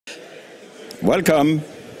Welcome.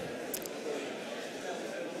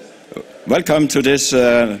 Welcome to this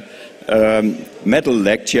medal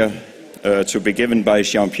lecture to be given by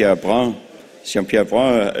Jean-Pierre Brun. Jean-Pierre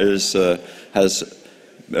Brun has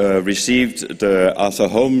received the Arthur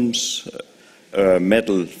Holmes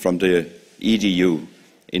medal from the EGU.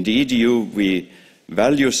 In the EGU, we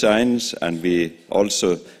value science, and we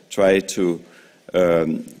also try to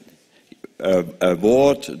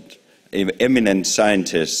award eminent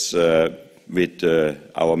scientists with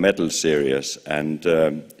our medal series. And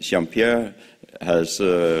Jean-Pierre has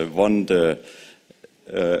won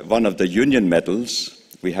one of the Union medals.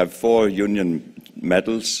 We have 4 Union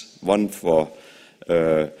medals, one for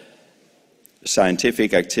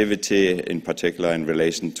scientific activity, in particular in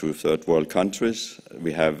relation to third world countries.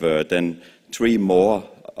 We have then 3 more,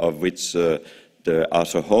 of which the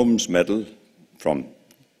Arthur Holmes medal, from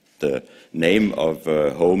the name of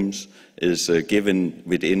Holmes, is given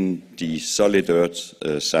within the solid earth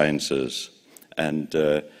sciences. And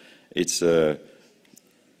it's a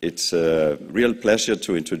real pleasure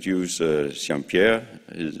to introduce Jean-Pierre.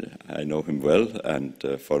 I know him well, and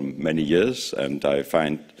for many years, and I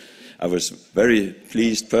was very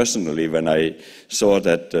pleased personally when I saw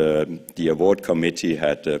that the award committee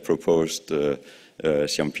had proposed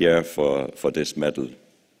Jean-Pierre for this medal.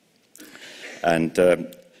 And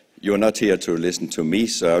you're not here to listen to me,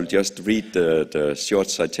 so I'll just read the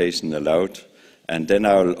short citation aloud. And then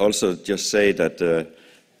I'll also just say that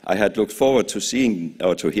I had looked forward to seeing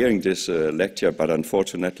or to hearing this lecture, but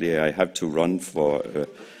unfortunately I have to run for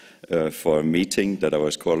a meeting that I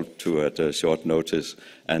was called to at short notice,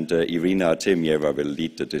 and Irina Artemyeva will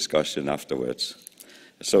lead the discussion afterwards.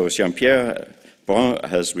 So Jean-Pierre Brun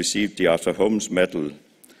has received the Arthur Holmes Medal,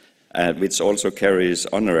 which also carries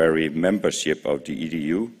honorary membership of the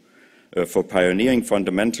EDU, for pioneering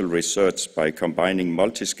fundamental research by combining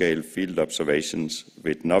multi-scale field observations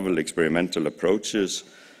with novel experimental approaches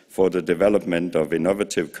for the development of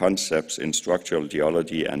innovative concepts in structural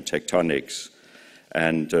geology and tectonics.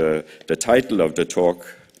 And the title of the talk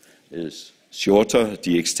is shorter,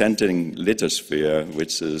 The Extending Lithosphere,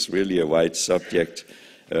 which is really a wide subject.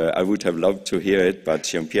 I would have loved to hear it, but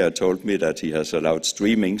Jean-Pierre told me that he has allowed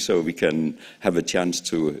streaming, so we can have a chance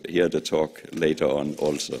to hear the talk later on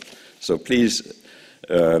also. So please,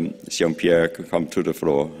 Jean-Pierre, come to the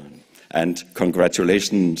floor. And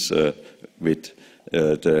congratulations with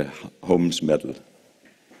the Holmes Medal.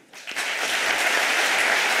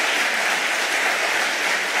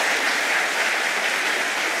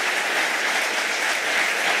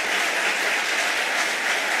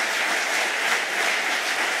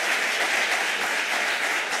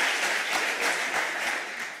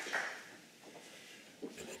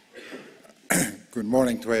 Good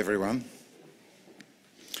morning to everyone.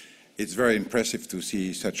 It's very impressive to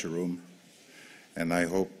see such a room, and I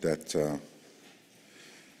hope that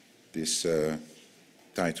this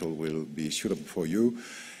title will be suitable for you.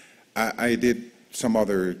 I did some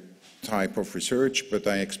other type of research, but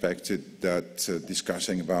I expected that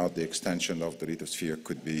discussing about the extension of the lithosphere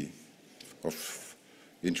could be of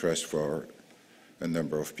interest for a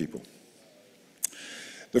number of people.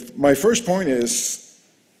 My first point is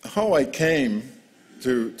how I came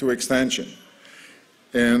to extension,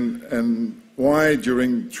 and why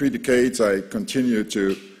during 3 decades I continued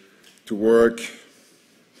to work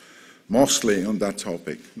mostly on that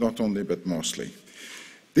topic, not only but mostly.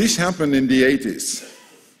 This happened in the 80s.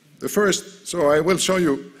 So I will show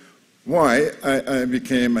you why I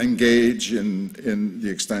became engaged in the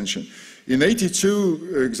extension. In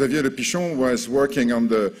 82, Xavier Le Pichon was working on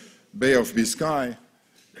the Bay of Biscay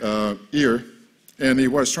here, and he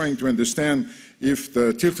was trying to understand if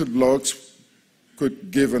the tilted blocks could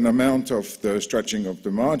give an amount of the stretching of the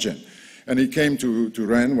margin. And he came to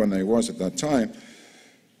Rennes, when I was at that time,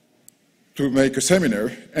 to make a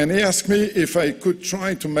seminar. And he asked me if I could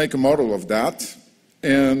try to make a model of that.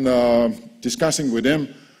 And discussing with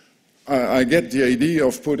him, I get the idea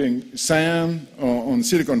of putting sand on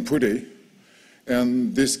silicon putty,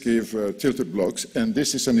 and this gave tilted blocks. And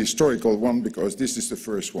this is an historical one, because this is the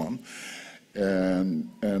first one. And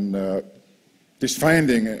this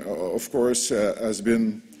finding, of course, has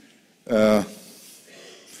been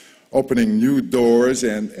opening new doors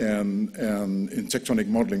and in tectonic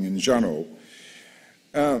modeling in general.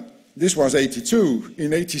 This was 82.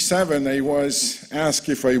 In 87, I was asked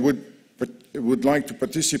if I would like to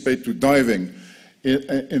participate to diving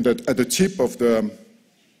at the tip of the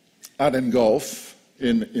Aden Gulf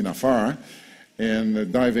in Afar,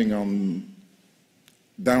 and diving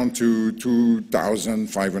down to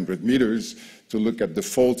 2,500 meters to look at the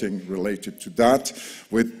faulting related to that,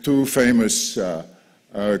 with 2 famous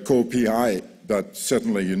co-PI that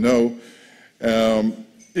certainly you know.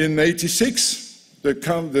 In '86,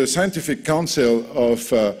 the Scientific Council of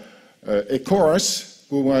ECORS,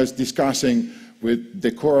 who was discussing with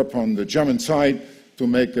the Corp on the German side to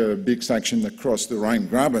make a big section across the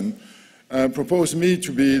Rhine-Graben, proposed me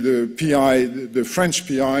to be the PI, the French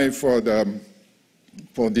PI for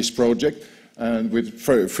this project, and with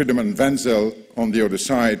Friedemann Wenzel on the other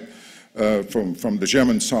side, from the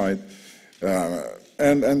German side.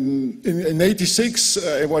 And in '86,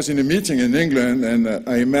 I was in a meeting in England, and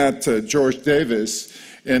I met George Davis,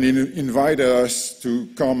 and he invited us to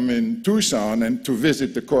come in Tucson and to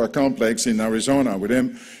visit the core complex in Arizona with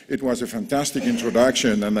him. It was a fantastic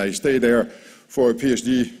introduction, and I stayed there for a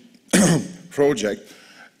PhD project.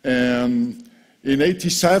 And in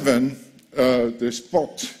 '87, the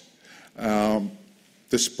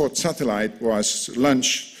Spot satellite was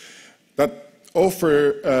launched that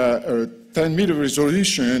offered a 10-meter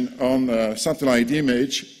resolution on a satellite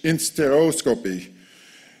image in stereoscopy.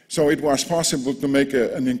 So it was possible to make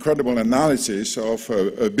an incredible analysis of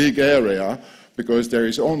a big area, because there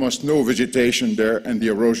is almost no vegetation there and the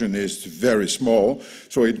erosion is very small.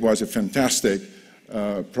 So it was a fantastic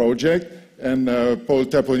project. And Paul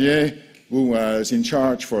Taponnier, who was in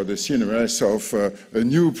charge for the CNRS of a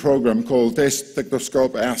new program called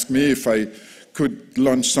Technoscope, asked me if I could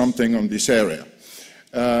launch something on this area.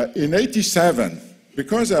 In '87,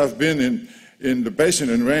 because I've been in the basin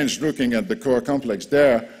and range looking at the core complex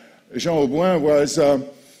there, Jean Brun was a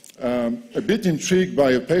bit intrigued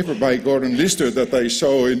by a paper by Gordon Lister that I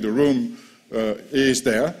saw in the room, is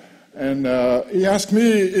there. And he asked me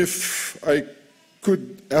if I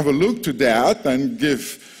could have a look to that and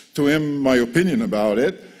give to him my opinion about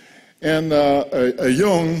it. And a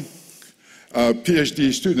young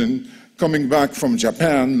PhD student coming back from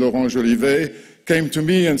Japan, Laurent Jolivet, came to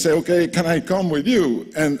me and said, okay, can I come with you?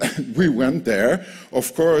 And we went there.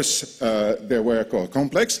 Of course, there were a core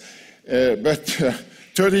complex, but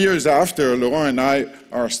 30 years after, Laurent and I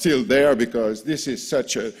are still there because this is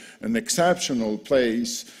such an exceptional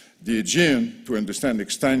place, the Aegean, to understand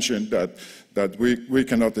extension, that we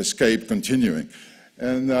cannot escape continuing.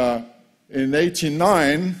 And in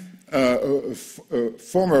 '89, a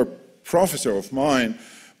former professor of mine,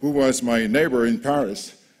 who was my neighbor in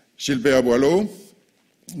Paris, Gilbert Boileau,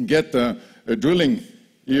 get a drilling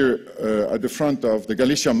here at the front of the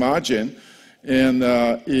Galicia margin, and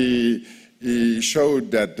he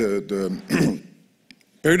showed that the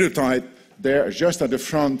peridotite there, just at the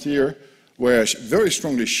front here, were very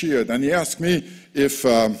strongly sheared, and he asked me if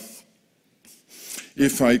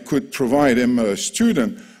I could provide him a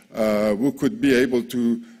student who could be able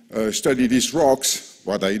to study these rocks,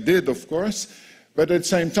 what I did, of course. But at the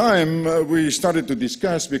same time, we started to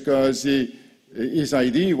discuss, because his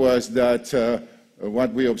idea was that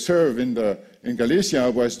what we observed in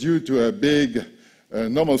Galicia was due to a big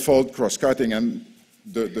normal fault cross-cutting and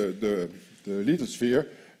the lithosphere,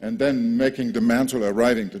 and then making the mantle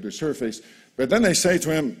arriving to the surface. But then I say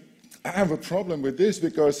to him, I have a problem with this,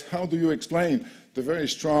 because how do you explain the very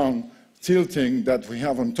strong tilting that we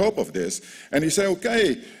have on top of this? And he said,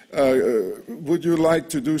 okay, would you like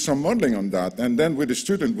to do some modeling on that? And then with the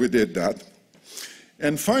student, we did that.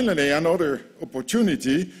 And finally, another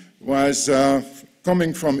opportunity was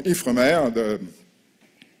coming from IFREMER,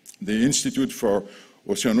 the Institute for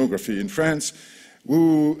Oceanography in France,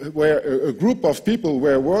 where a group of people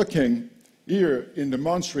were working here in the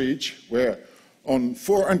Mons Ridge, where on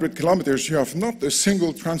 400 kilometers you have not a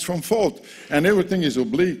single transform fault, and everything is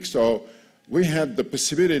oblique. So we had the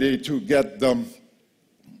possibility to get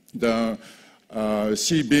the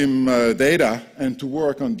C-beam data and to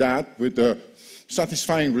work on that with a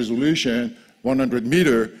satisfying resolution, 100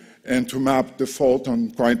 meter, and to map the fault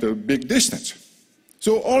on quite a big distance.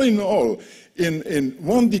 So all in all, in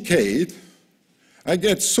 1 decade, I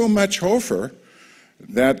get so much offer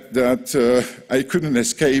that I couldn't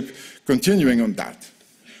escape continuing on that.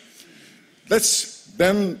 Let's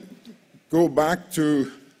then go back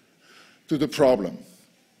to the problem.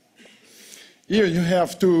 Here you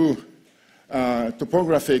have two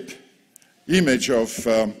topographic image of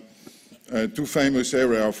two famous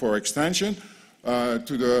areas for extension.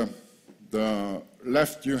 To the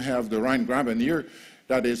left you have the Rhine-Graben here.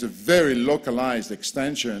 That is a very localized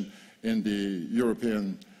extension in the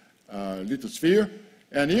European lithosphere.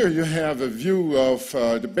 And here you have a view of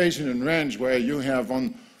the basin and range, where you have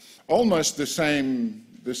on almost the same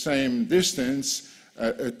distance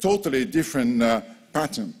a totally different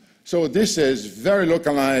pattern. So this is very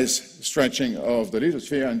localized stretching of the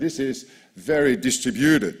lithosphere, and this is very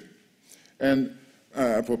distributed. And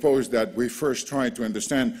I propose that we first try to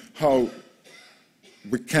understand how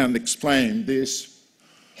we can explain this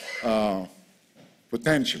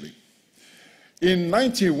potentially. In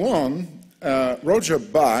 1991, Roger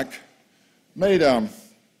Bach made a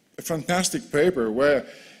fantastic paper where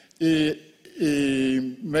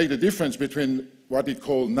he made a difference between what he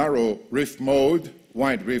called narrow rift mode,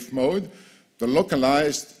 wide rift mode, the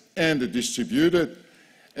localized and the distributed,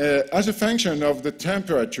 as a function of the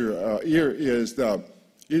temperature. Here is the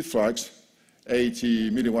heat flux,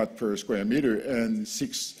 80 milliwatt per square meter, and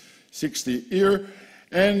 60 here.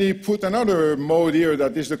 And he put another mode here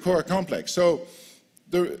that is the core complex. So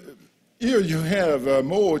here you have a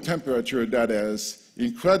mode temperature that is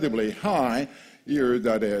incredibly high. Here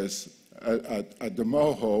that is at the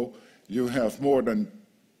MOHO, you have more than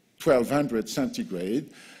 1200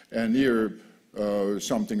 centigrade, and here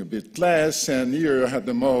something a bit less, and here at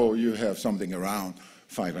the MOHO you have something around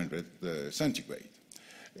 500 centigrade.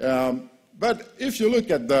 But if you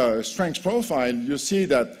look at the strength profile, you see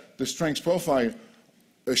that the strength profile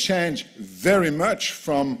change very much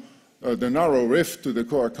from the narrow rift to the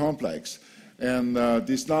core complex. And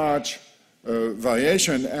this large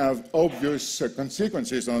variation have obvious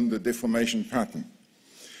consequences on the deformation pattern.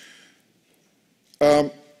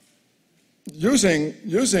 Using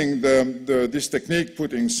this technique,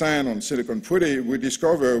 putting sand on silicon putty, we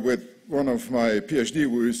discovered with one of my PhD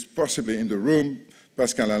who is possibly in the room,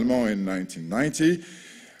 Pascal Allemand, in 1990,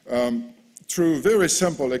 through very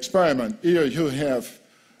simple experiment. Here you have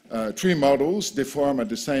 3 models deform at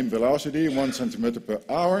the same velocity, 1 centimeter per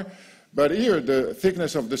hour. But here the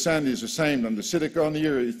thickness of the sand is the same on the silicon.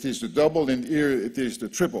 Here it is the double, and here it is the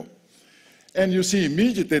triple. And you see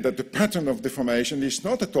immediately that the pattern of deformation is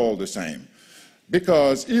not at all the same,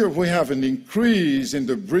 because here we have an increase in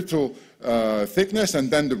the brittle thickness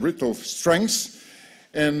and then the brittle strength.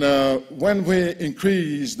 And when we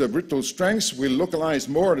increase the brittle strength, we localize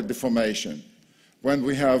more the deformation. When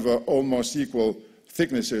we have almost equal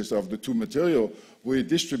thicknesses of the 2 materials, we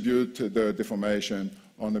distribute the deformation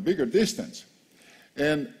on a bigger distance.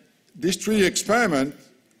 And these 3 experiments,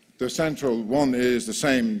 the central one is the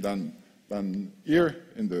same than here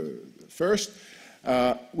in the first.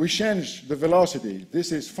 We change the velocity.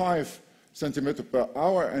 This is 5 centimeters per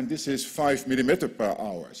hour, and this is 5 millimeters per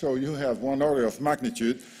hour. So you have 1 order of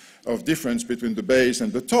magnitude of difference between the base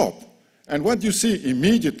and the top. And what you see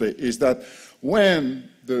immediately is that when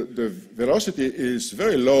the velocity is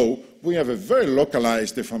very low, we have a very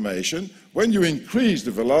localized deformation. When you increase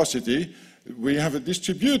the velocity, we have a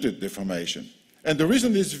distributed deformation. And the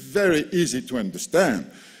reason is very easy to understand.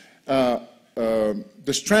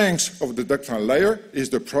 The strength of the ductile layer is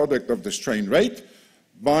the product of the strain rate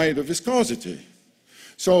by the viscosity.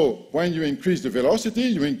 So when you increase the velocity,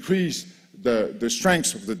 you increase the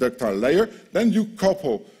strength of the ductile layer, then you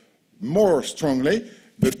couple more strongly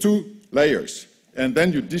the 2 layers, and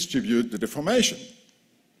then you distribute the deformation.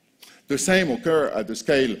 The same occurs at the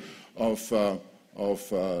scale of the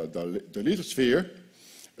lithosphere.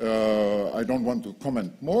 I don't want to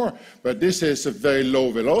comment more, but this is a very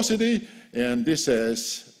low velocity, and this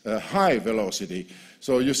is a high velocity.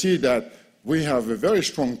 So you see that we have a very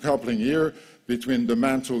strong coupling here between the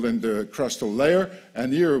mantle and the crustal layer,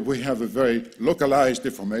 and here we have a very localized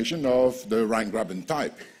deformation of the Rhine-Graben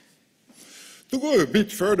type. To go a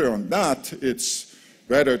bit further on that, it's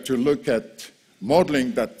better to look at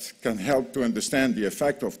modeling that can help to understand the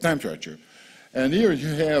effect of temperature. And here you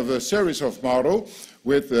have a series of models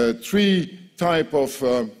with 3 types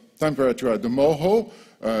of temperature at the MOHO,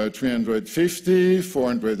 350,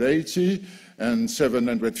 480, and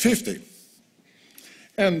 750.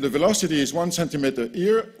 And the velocity is 1 centimeter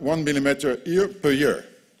here, 1 millimeter here per year.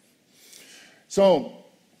 So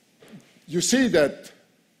you see that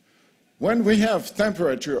when we have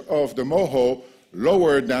temperature of the MOHO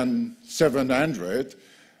lower than 700,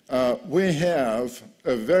 we have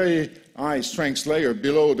a very high strength layer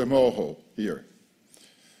below the MOHO here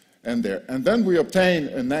and there. And then we obtain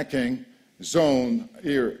a necking zone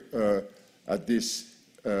here at this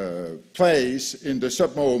place in the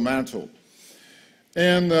sub-MOHO mantle.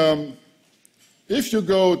 And if you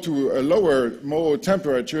go to a lower MOHO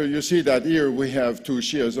temperature, you see that here we have 2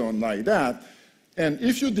 shear zones like that. And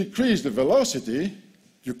if you decrease the velocity,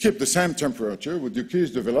 you keep the same temperature, would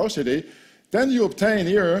decrease the velocity, then you obtain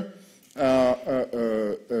here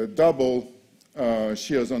a double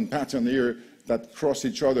shear zone pattern here that cross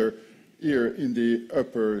each other here in the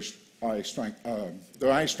upper high strength,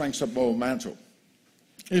 the high strength sub-MOHO mantle.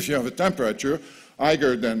 If you have a temperature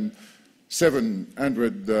higher than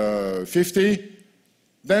 750,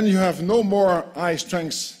 then you have no more high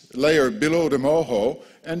strength layer below the MOHO,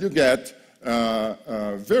 and you get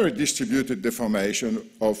very distributed deformation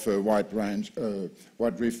of a wide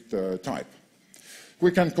rift type.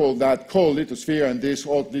 We can call that cold lithosphere and this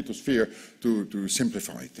hot lithosphere to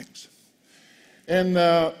simplify things. And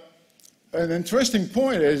an interesting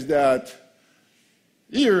point is that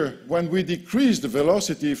here, when we decrease the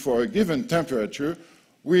velocity for a given temperature,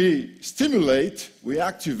 we stimulate, we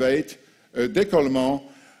activate a décollement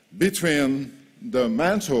between the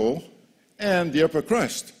mantle and the upper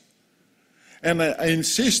crust. And I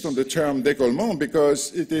insist on the term décollement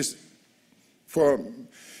because it is,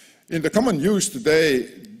 in the common use today,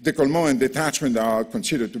 décollement and detachment are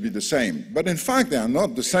considered to be the same. But in fact, they are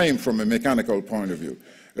not the same from a mechanical point of view.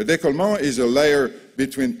 A décollement is a layer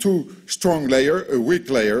between two strong layers, a weak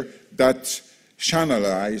layer, that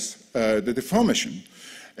channelize the deformation.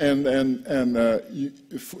 And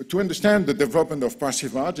to understand the development of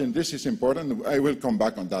passive margin, this is important. I will come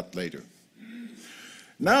back on that later.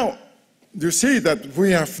 Now, you see that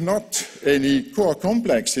we have not any core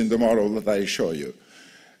complex in the model that I show you.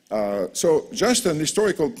 So just an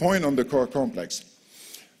historical point on the core complex.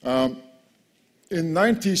 In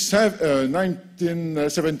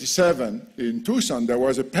 1977, in Tucson, there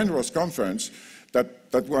was a Penrose conference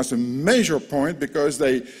that was a major point because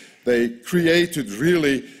they created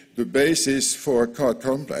really the basis for a core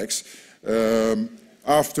complex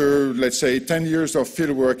after, let's say, 10 years of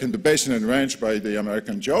fieldwork in the basin and range by the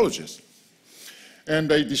American geologists. And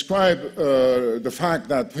they describe the fact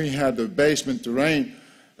that we had a basement terrain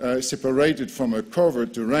separated from a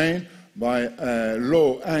covered terrain by a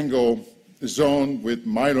low-angle zone with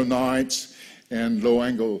mylonites and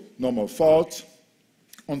low-angle normal faults,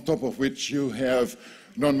 on top of which you have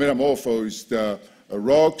non-metamorphosed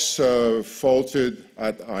rocks faulted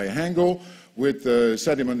at high angle with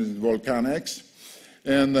sediment and volcanics.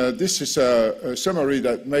 And this is a summary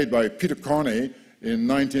that made by Peter Carney in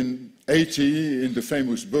 1980 in the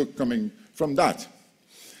famous book coming from that.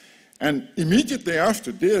 And immediately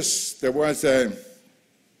after this, there was a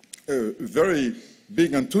very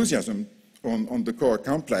big enthusiasm on the core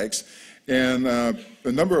complex, and a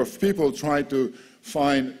number of people tried to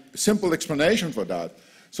find a simple explanation for that.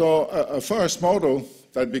 So a first model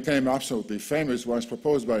that became absolutely famous was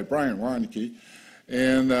proposed by Brun, and he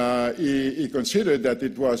considered that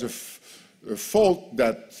it was a fault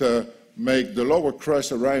that made the lower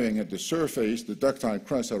crust arriving at the surface, the ductile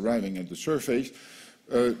crust arriving at the surface,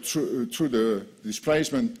 through the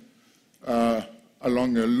displacement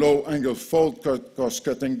along a low-angle fault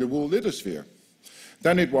cross-cutting the wool lithosphere.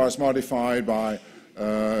 Then it was modified by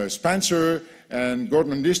Spencer, and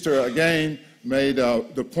Gordon Lister again made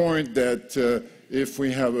the point that if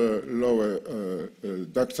we have a lower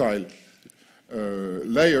ductile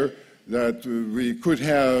layer, that we could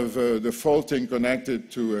have the faulting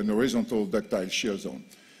connected to an horizontal ductile shear zone.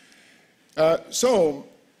 So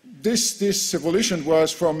this evolution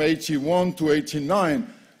was from 81 to 89,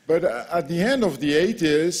 but at the end of the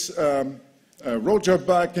 80s, Roger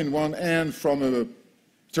Bach in one end from a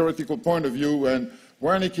theoretical point of view, and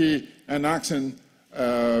Wernicke and Axen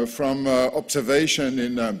from observation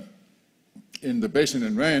in the basin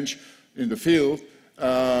and range in the field,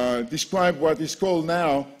 describe what is called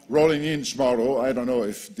now rolling hinge model. I don't know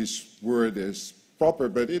if this word is proper,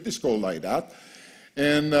 but it is called like that.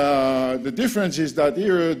 And the difference is that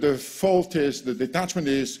here the fault is, the detachment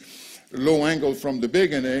is low angle from the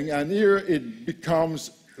beginning, and here it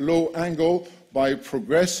becomes low angle by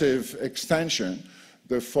progressive extension.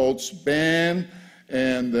 The faults bend,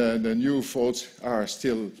 and the new faults are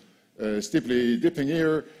still steeply dipping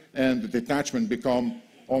here, and the detachment become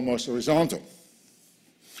almost horizontal.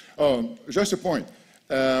 Just a point.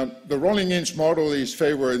 The rolling hinge model is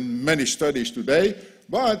favored in many studies today,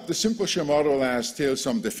 but the simple shear model has still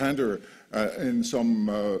some defender in some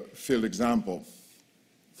field example.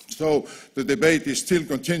 So the debate is still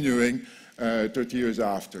continuing 30 years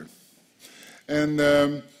after. And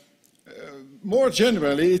more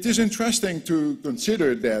generally, it is interesting to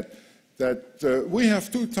consider that we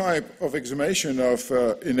have two types of exhumation of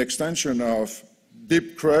in extension of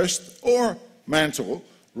deep crust or mantle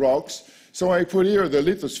rocks. So I put here the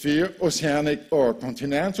lithosphere, oceanic or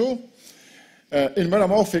continental. In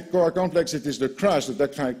metamorphic core complex, it is the crust, the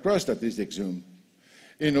ductile crust that is exhumed.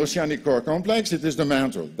 In oceanic core complex, it is the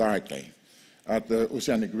mantle directly at the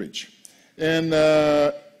oceanic ridge. And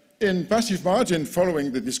in passive margin,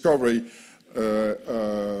 following the discovery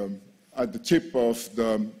at the tip of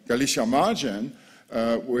the Galicia margin,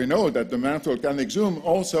 we know that the mantle can exhume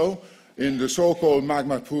also in the so-called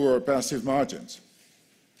magma-poor passive margins.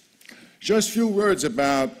 Just few words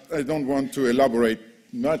about, I don't want to elaborate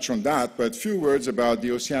much on that, but few words about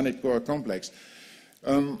the oceanic core complex.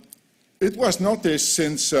 it was noticed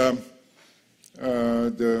since the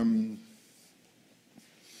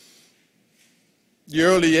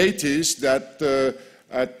early 80s that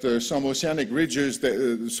at some oceanic ridges,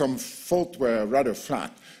 some faults were rather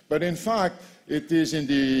flat. But in fact, it is in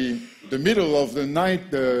the middle of the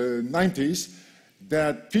 90s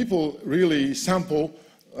that people really sample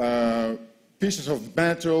pieces of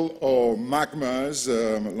metal or magmas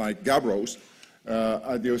like gabbros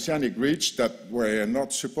at the oceanic ridge that were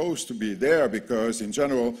not supposed to be there, because in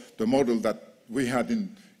general the model that we had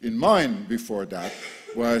in mind before that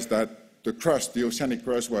was that the crust, the oceanic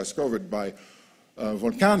crust, was covered by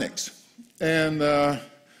volcanics. And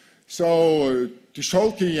so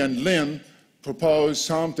Ticholke and Lin proposed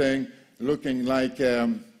something looking like a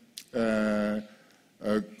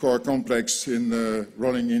core complex in the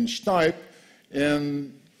rolling hinge type.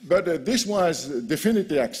 But this was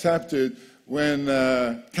definitely accepted when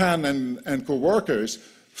Kahn and co-workers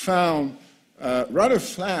found rather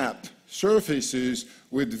flat surfaces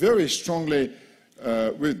with very strong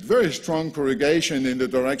corrugation in the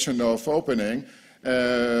direction of opening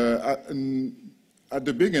at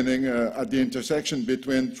the beginning, at the intersection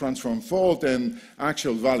between transform fault and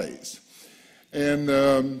axial valleys. And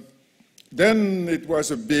then it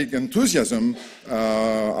was a big enthusiasm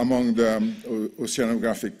among the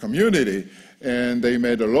oceanographic community, and they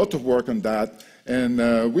made a lot of work on that. And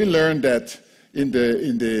we learned that in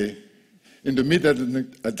the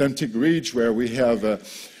mid-Atlantic ridge, where we have a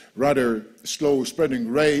rather slow spreading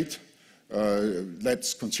rate,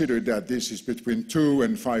 let's consider that this is between 2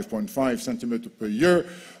 and 5.5 centimeters per year.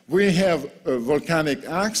 We have a volcanic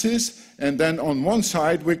axis, and then on one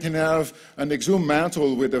side we can have an exhumed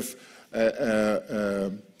mantle with a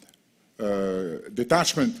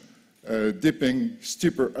detachment dipping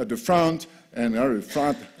steeper at the front and very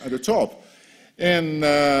flat at the top. And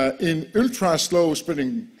in ultra-slow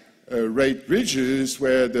spreading rate ridges,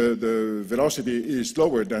 where the velocity is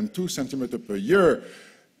lower than 2 centimeters per year,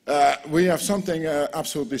 we have something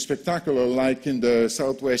absolutely spectacular, like in the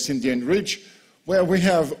Southwest Indian Ridge, where we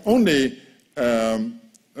have only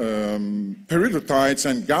peridotites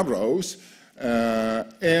and gabbros,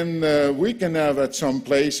 and we can have at some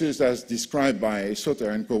places, as described by Soter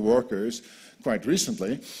and co-workers quite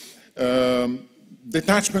recently,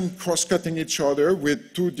 detachment cross-cutting each other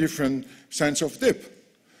with two different sense of dip.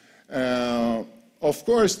 Of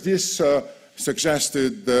course, this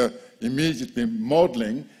suggested immediately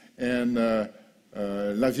modeling, and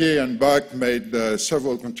Lavier and Buck made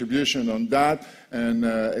several contributions on that and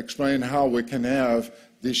explained how we can have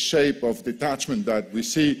this shape of detachment that we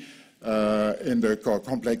see in the core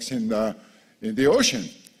complex in the ocean.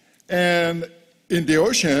 And in the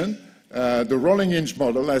ocean, the rolling hinge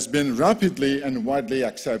model has been rapidly and widely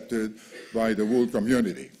accepted by the whole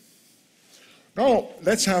community. Now,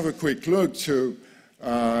 let's have a quick look to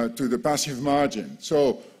the passive margin.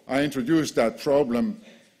 So I introduced that problem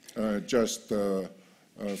just a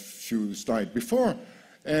few slides before.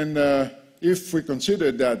 And if we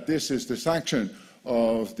consider that this is the section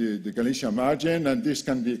of the Galicia margin, and this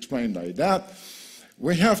can be explained like that,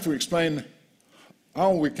 we have to explain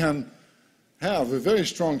how we can have a very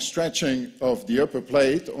strong stretching of the upper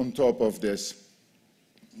plate on top of this,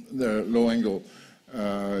 the low-angle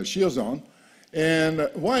shear zone, and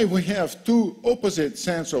why we have two opposite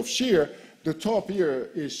sense of shear. The top here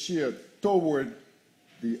is sheared toward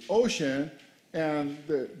the ocean, and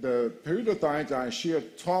the peridotites are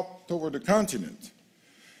sheared top toward the continent.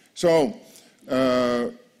 So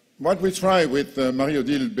what we try with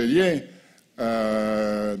Marie-Odile Bellier,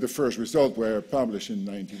 the first results were published in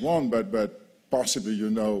 '91, but possibly you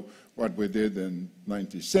know what we did in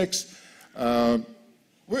 '96.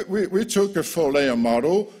 We took a four-layer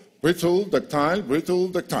model, brittle, ductile,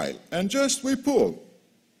 and just we pull.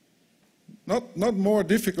 Not more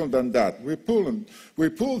difficult than that. We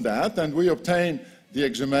pull that, and we obtain the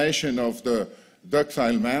exhumation of the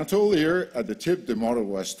ductile mantle. Here at the tip, the model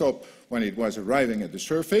was stopped when it was arriving at the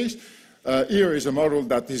surface. Here is a model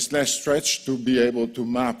that is less stretched to be able to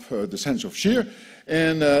map the sense of shear,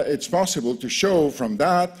 and it's possible to show from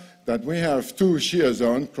that we have two shear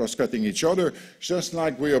zones cross-cutting each other, just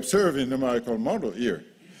like we observe in the numerical model here.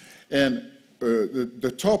 And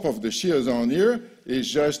the top of the shear zone here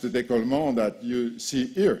is just the décollement that you see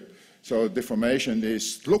here. So deformation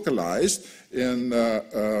is localized in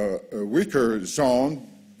a weaker zone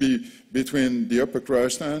between the upper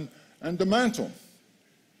crust and the mantle.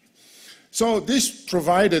 So this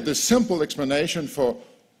provided a simple explanation for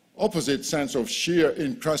opposite sense of shear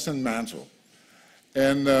in crust and mantle.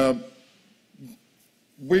 And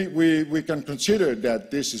we can consider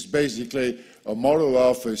that this is basically a model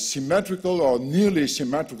of a symmetrical or nearly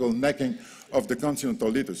symmetrical necking of the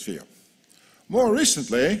continental lithosphere. More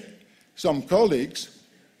recently, some colleagues,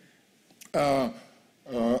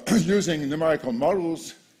 using numerical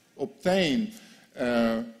models, obtain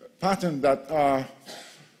patterns that are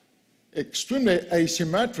extremely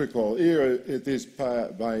asymmetrical. Here it is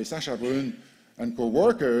by Sacha Brun and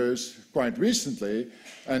co-workers quite recently,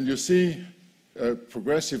 and you see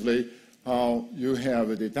progressively how you have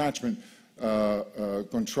a detachment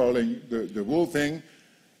controlling the whole thing.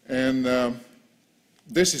 And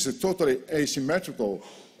this is a totally asymmetrical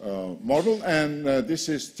model, and this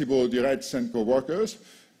is Thibault Diretz and co-workers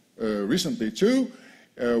recently too,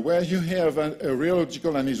 where you have a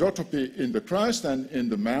rheological anisotropy in the crust and in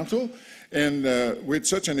the mantle, and with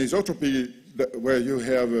such an anisotropy where you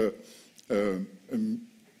have a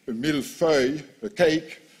millefeuille, a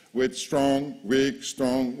cake with strong, weak,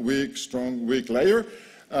 strong, weak, strong, weak layer.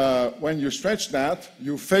 When you stretch that,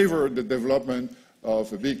 you favor the development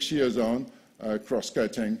of a big shear zone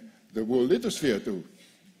cross-cutting the whole lithosphere too.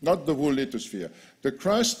 Not the whole lithosphere, the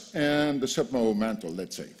crust and the submarine mantle,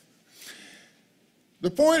 let's say. The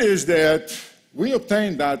point is that we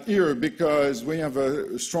obtained that here because we have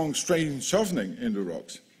a strong strain softening in the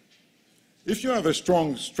rocks. If you have a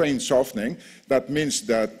strong strain softening, that means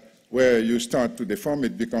that where you start to deform,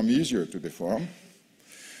 it becomes easier to deform.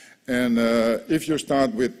 And if you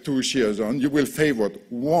start with 2 shear zones, you will favor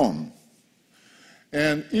 1.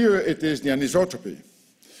 And here it is the anisotropy.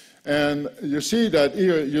 And you see that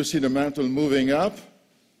here you see the mantle moving up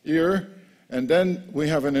here, and then we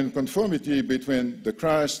have an unconformity between the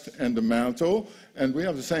crust and the mantle, and we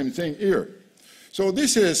have the same thing here. So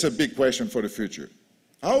this is a big question for the future.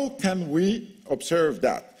 How can we observe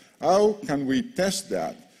that? How can we test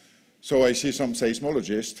that? So I see some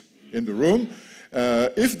seismologists in the room.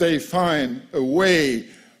 If they find a way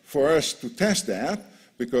for us to test that,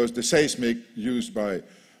 because the seismic used by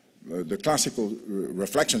the classical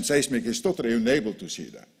reflection seismic is totally unable to see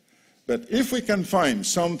that. But if we can find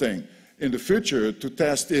something in the future to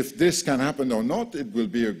test if this can happen or not, it will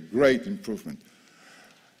be a great improvement.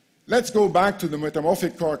 Let's go back to the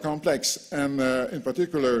metamorphic core complex, and in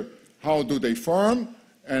particular, how do they form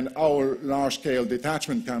and how large-scale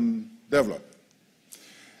detachment can develop.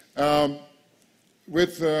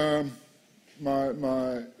 With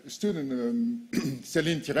my student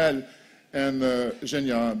Céline Tirel and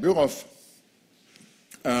Eugenia Burov,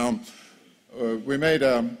 we made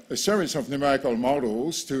a series of numerical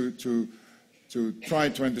models to try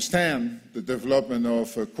to understand the development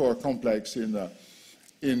of a core complex in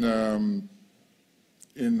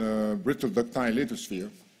brittle ductile lithosphere.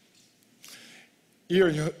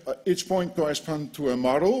 Here, each point corresponds to a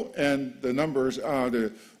model, and the numbers are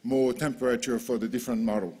the Mohs temperature for the different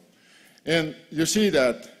model. And you see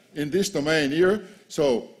that in this domain here,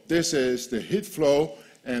 so this is the heat flow,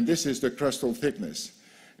 and this is the crustal thickness.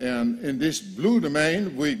 And in this blue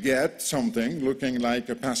domain, we get something looking like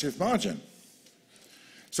a passive margin.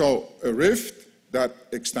 So a rift that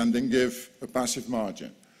extending gives a passive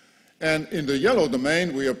margin. And in the yellow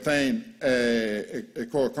domain, we obtain a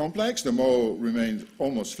core complex. The Mohs remains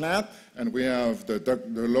almost flat, and we have the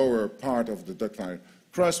lower part of the ductile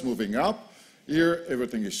crust moving up. Here,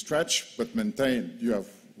 everything is stretched but maintained.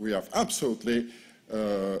 We have absolutely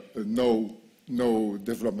no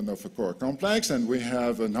development of a core complex, and we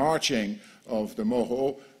have an arching of the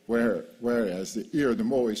Mohs, whereas here the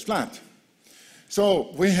Mohs is flat. So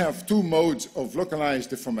we have 2 modes of localized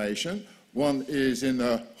deformation. One is in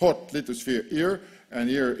a hot lithosphere here, and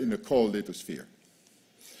here in a cold lithosphere.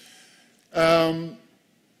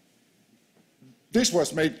 This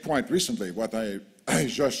was made quite recently, what I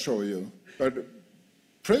just showed you. But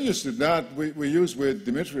previous to that, we used with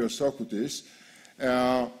Dimitrios Sokoutis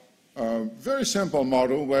a very simple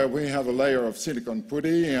model where we have a layer of silicon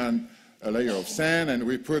putty and a layer of sand, and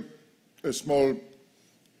we put a small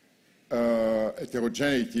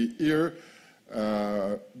heterogeneity here,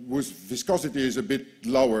 whose viscosity is a bit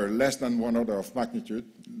lower, less than 1 order of magnitude,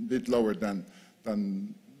 a bit lower than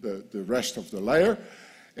the rest of the layer.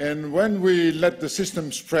 And when we let the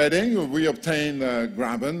system spreading, we obtain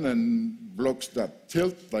graben and blocks that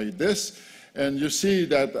tilt like this. And you see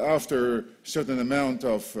that after a certain amount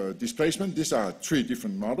of displacement, these are 3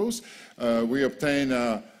 different models, we obtain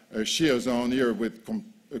a shear zone here with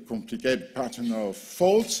a complicated pattern of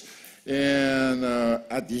faults. And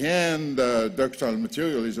at the end, ductile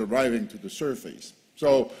material is arriving to the surface.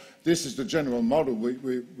 So this is the general model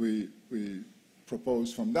we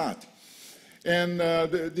propose from that. And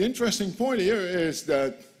the interesting point here is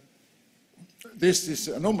that this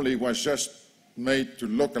anomaly was just made to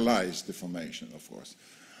localize the formation, of course.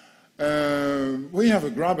 we have a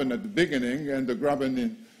graben at the beginning, and the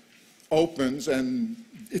graben opens, and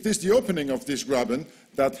it is the opening of this graben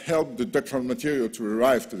that helped the ductile material to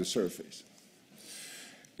arrive to the surface.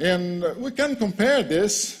 And we can compare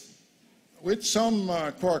this with some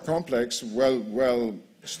core complex well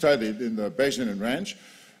studied in the basin and range.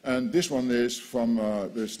 And this one is from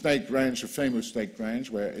the Snake Range, a famous Snake Range,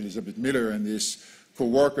 where Elizabeth Miller and his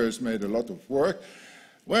co-workers made a lot of work,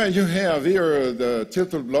 where you have here the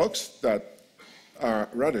tilted blocks that are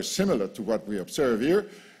rather similar to what we observe here.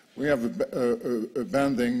 We have a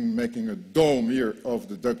banding making a dome here of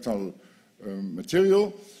the ductile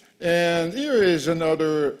material. And here is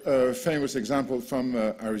another famous example from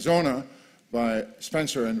Arizona by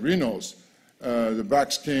Spencer and Reynolds, the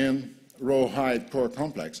backskin rawhide core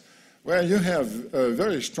complex, where you have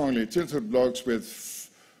very strongly tilted blocks with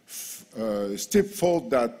steep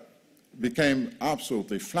fold that became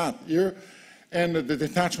absolutely flat here, and the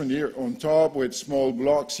detachment here on top with small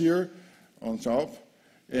blocks here on top,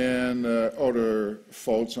 and other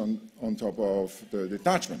folds on top of the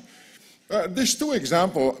detachment. These two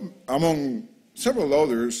examples, among several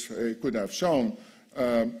others I could have shown,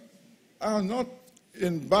 are not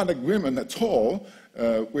in bad agreement at all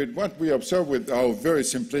with what we observe with our very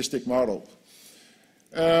simplistic model.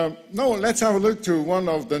 Now let's have a look to one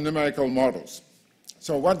of the numerical models.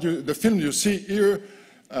 So the film you see here,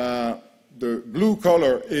 the blue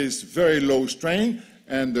color is very low strain,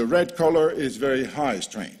 and the red color is very high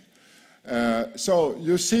strain. So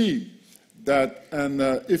you see that, and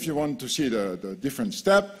if you want to see the different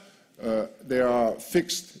step, they are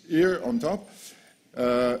fixed here on top.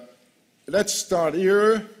 Let's start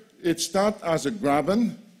here. It starts as a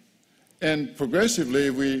graben, and progressively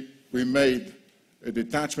we made a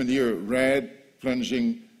detachment here, red,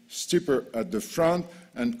 plunging steeper at the front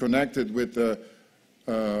and connected with a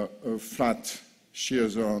flat shear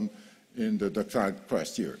zone in the ductile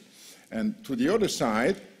crust here. And to the other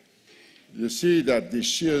side, you see that the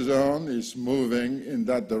shear zone is moving in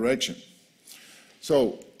that direction.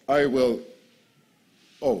 So I will,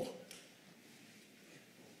 oh,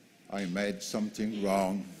 I made something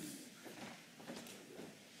wrong.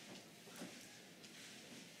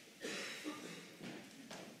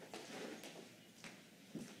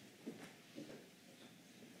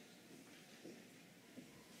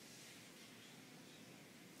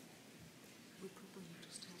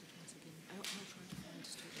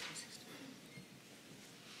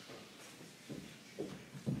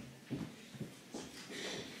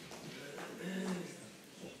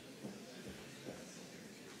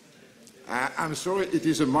 I'm sorry, it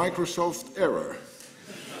is a Microsoft error.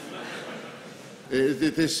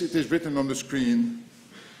 It is written on the screen.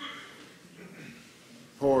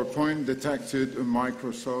 PowerPoint detected a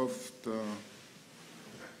Microsoft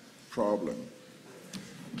problem.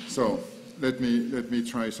 So let me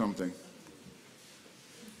try something.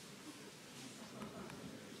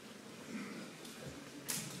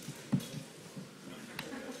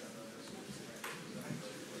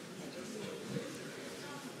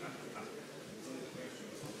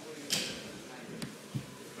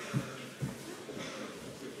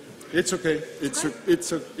 It's okay. It's okay.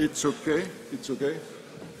 It's okay.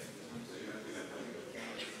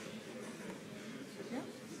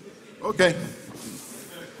 Okay.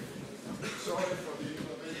 Sorry for the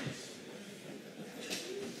inconvenience.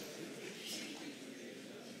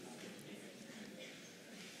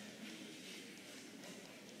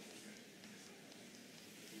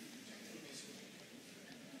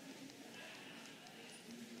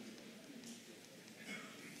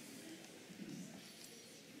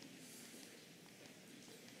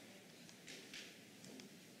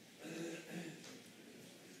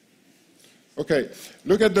 Okay,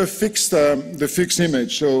 look at the fixed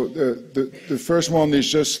image. So the first one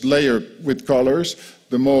is just layered with colors.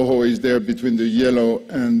 The moho is there between the yellow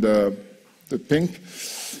and the pink.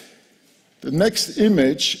 The next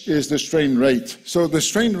image is the strain rate. So the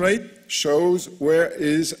strain rate shows where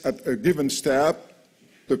is at a given step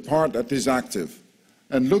the part that is active.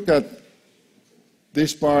 And look at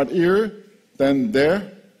this part here, then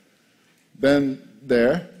there, then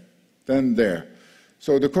there, then there.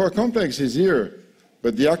 So the core complex is here,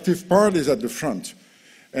 but the active part is at the front.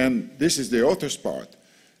 And this is the Others part.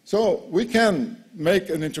 So we can make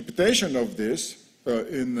an interpretation of this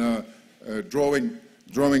in drawing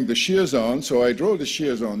the shear zone. So I draw the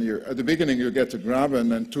shear zone here. At the beginning, you get a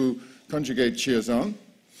graben and two conjugate shear zone.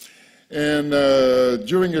 And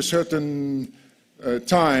during a certain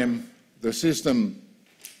time, the system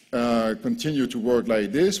continued to work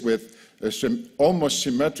like this with a almost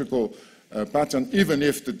symmetrical pattern, even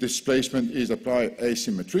if the displacement is applied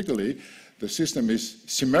asymmetrically. the system is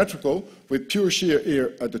symmetrical with pure shear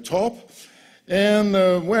here at the top. And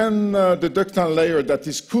when the ductile layer that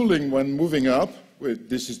is cooling when moving up,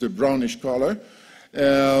 this is the brownish color,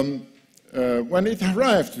 when it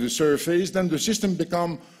arrives to the surface, then the system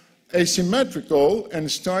becomes asymmetrical and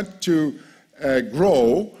start to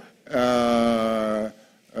grow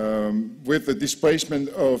with the displacement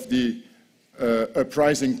of the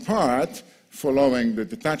uprising part following the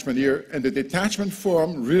detachment here, and the detachment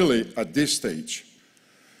form really at this stage.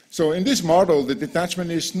 So in this model, the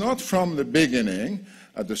detachment is not from the beginning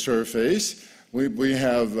at the surface. We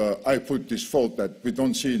have, I put this fault that we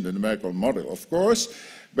don't see in the numerical model, of course,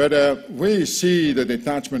 but we see the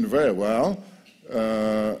detachment very well,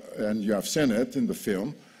 and you have seen it in the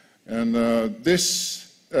film. And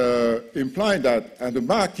this implies that at the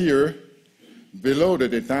back here, below the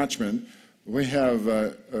detachment, we have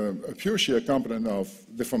a pure shear component of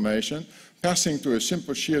deformation passing to a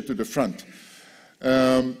simple shear to the front.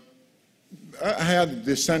 I had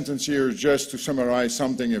this sentence here just to summarize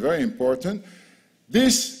something very important.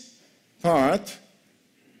 This part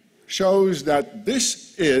shows that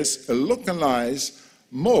this is a localized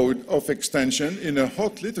mode of extension in a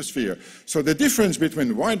hot lithosphere. So the difference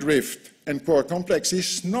between wide rift and core complex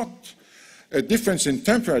is not a difference in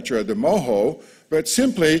temperature at the MOHO, but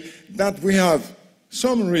simply that we have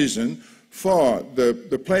some reason for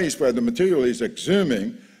the place where the material is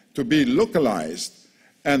exhuming to be localized,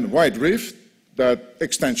 and wide rift, that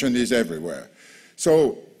extension is everywhere.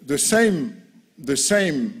 So the same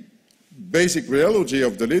basic rheology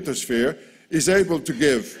of the lithosphere is able to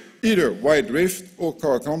give either wide rift or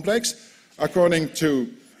core complex according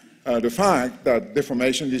to the fact that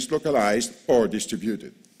deformation is localized or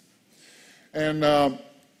distributed. And I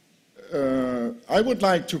would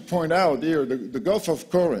like to point out here the Gulf of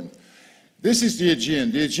Corinth. This is the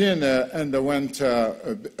Aegean. The Aegean underwent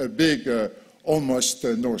a big, almost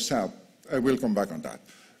north-south. I will come back on that.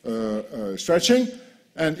 Stretching.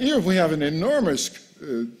 And here we have an enormous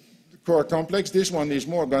core complex. This one is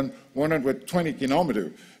more than 120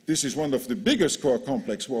 kilometers. This is one of the biggest core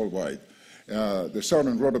complexes worldwide, the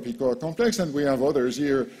Southern Rhodope core complex, and we have others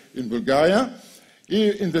here in Bulgaria.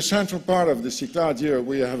 Here in the central part of the Cyclades here,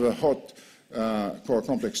 we have a hot core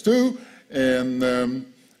complex too, and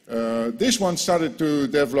this one started to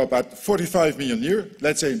develop at 45 million years,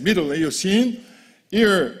 let's say Middle Eocene,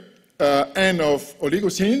 here end of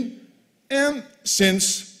Oligocene, and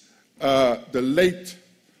since the late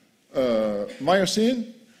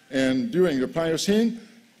Miocene and during the Pliocene,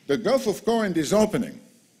 the Gulf of Corinth is opening.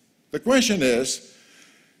 The question is,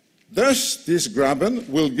 does this graben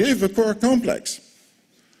will give a core complex?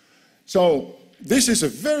 So this is a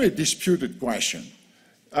very disputed question.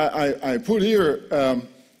 I put here a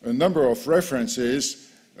number of references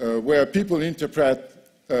where people interpret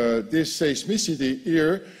this seismicity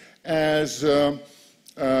here as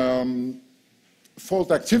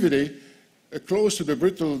fault activity close to the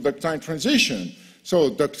brittle ductile transition.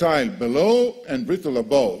 So ductile below and brittle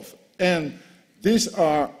above. And these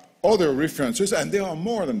are other references, and there are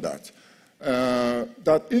more than that,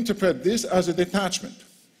 that interpret this as a detachment.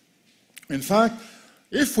 In fact,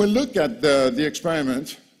 if we look at the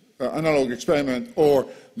experiment, analog experiment or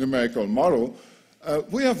numerical model,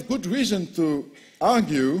 we have good reason to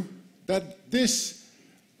argue that this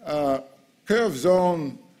curve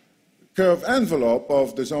envelope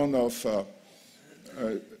of the zone of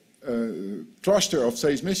cluster of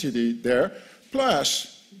seismicity there,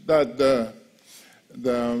 plus that the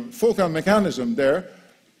focal mechanism there,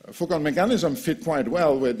 focal mechanism fit quite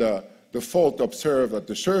well with the fault observed at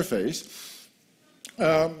the surface.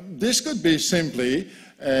 This could be simply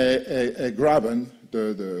a graben,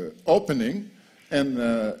 the opening, and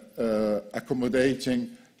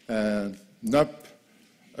accommodating a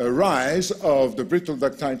rise of the brittle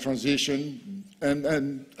ductile transition,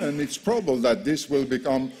 and it's probable that this will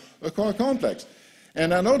become a core complex.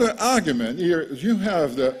 And another argument here, you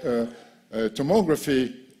have the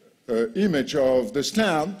tomography image of the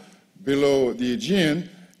slab below the Aegean,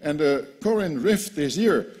 and the Corinth rift is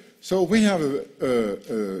here. So we have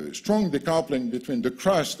a strong decoupling between the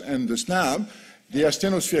crust and the slab. The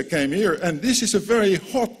asthenosphere came here, and this is a very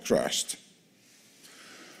hot crust.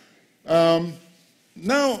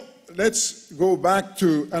 Now, let's go back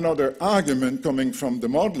to another argument coming from the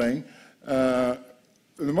modeling.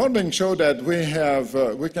 The modeling showed that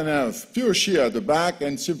we can have pure shear at the back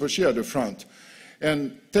and simple shear at the front.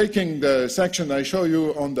 And taking the section I show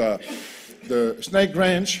you on the snake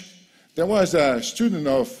range, there was a student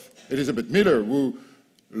of Elizabeth Miller who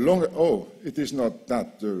it is not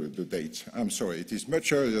that the date, I'm sorry, it is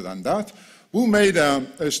much earlier than that, who made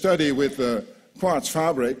a study with quartz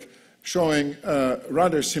fabric showing a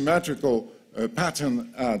rather symmetrical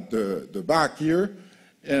pattern at the back here,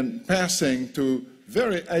 and passing to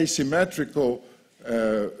very asymmetrical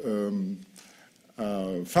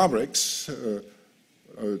fabrics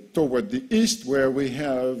toward the east, where we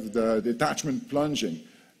have the detachment plunging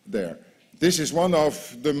there. This is one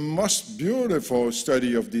of the most beautiful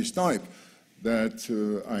studies of this type that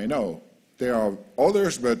I know. There are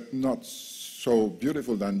others, but not so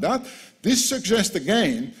beautiful than that. This suggests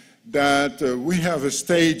again that we have a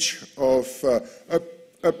stage of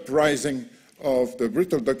uprising of the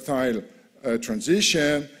brittle ductile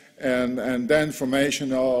transition and then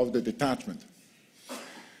formation of the detachment.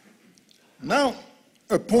 Now,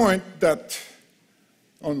 a point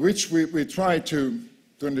on which we try to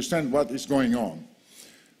understand what is going on.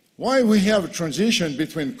 Why we have a transition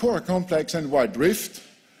between core complex and wide drift?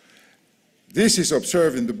 This is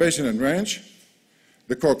observed in the basin and range.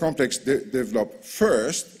 The core complex developed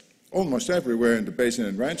first, almost everywhere in the basin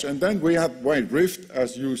and range, and then we have wide drift,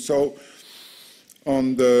 as you saw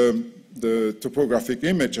on the topographic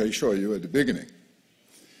image I showed you at the beginning.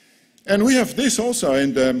 And we have this also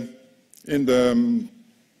in the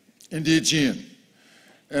Aegean.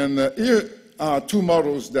 And here are two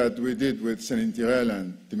models that we did with Céline Tirel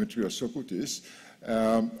and Dimitrios Sokoutis.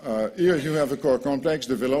 Here you have a core complex.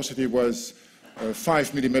 The velocity was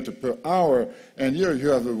 5 millimeters per hour. And here you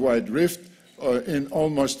have a wide drift in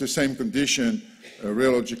almost the same condition,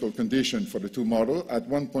 rheological condition for the two models at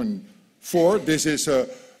 1.4. This is a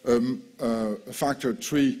factor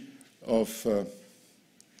 3 of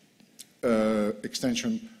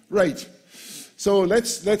extension rate. So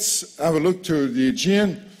let's have a look to the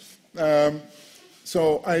Aegean.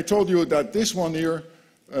 So I told you that this one here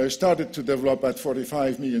started to develop at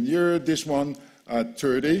 45 million years, this one at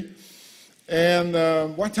 30. And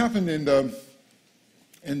what happened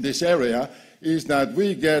in this area is that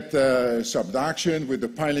we get subduction with the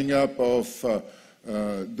piling up of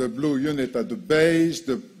the blue unit at the base,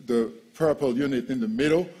 the purple unit in the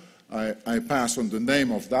middle. I pass on the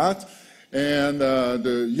name of that, and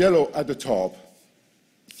the yellow at the top.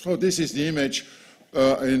 So this is the image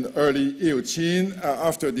in early Eocene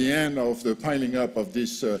after the end of the piling up of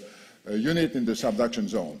this unit in the subduction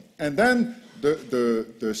zone. And then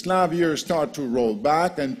the slab here start to roll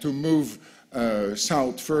back and to move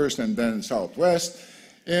south first and then southwest.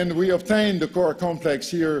 And we obtain the core complex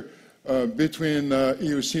here between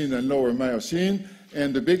Eocene and lower Miocene,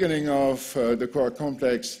 and the beginning of the core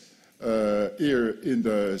complex here in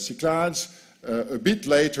the Cyclades, a bit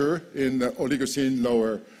later in the Oligocene,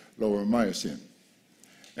 lower Miocene.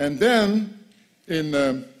 And then in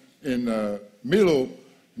middle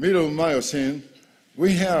Miocene,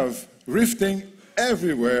 we have rifting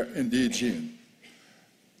everywhere in the Aegean.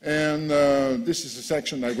 And this is a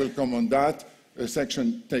section, I will come on that, a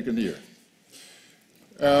section taken here.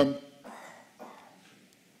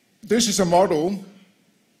 This is a model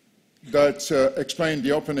that explains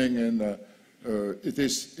the opening, and it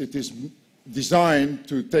is designed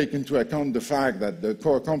to take into account the fact that the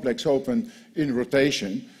core complex opened in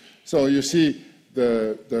rotation. So you see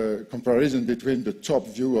the comparison between the top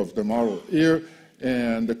view of the model here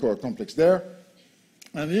and the core complex there.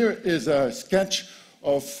 And here is a sketch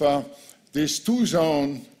of these two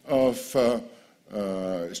zones of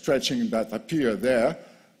stretching that appear there.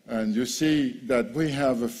 And you see that we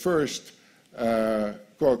have a first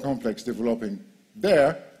core complex developing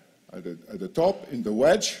there at the top in the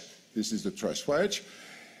wedge. This is the truss wedge.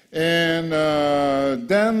 And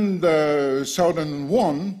then the southern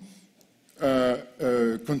one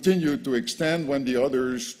continued to extend when the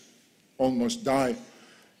others almost die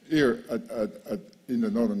here in the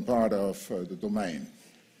northern part of the domain.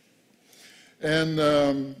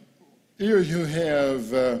 And here you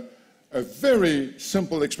have a very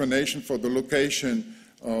simple explanation for the location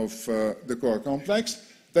of the core complex.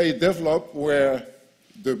 They develop where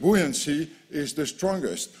the buoyancy is the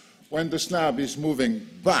strongest. When the slab is moving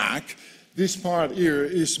back, this part here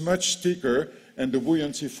is much thicker and the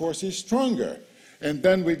buoyancy force is stronger. And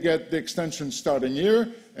then we get the extension starting here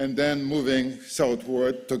and then moving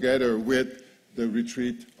southward together with the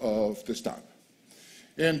retreat of the slab.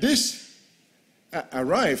 And this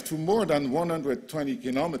arrived to more than 120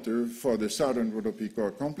 kilometers for the southern Rhodope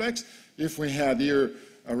core complex. If we had here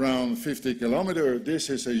around 50 kilometers, this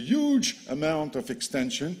is a huge amount of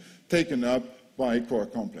extension taken up by core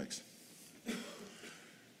complex.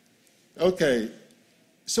 Okay,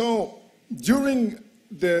 so during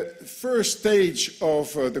the first stage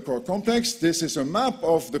of the core complex, this is a map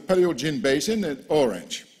of the Paleogene basin in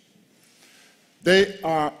orange. They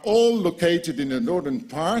are all located in the northern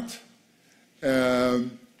part,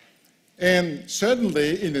 and And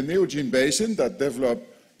certainly in the Neogene basin that developed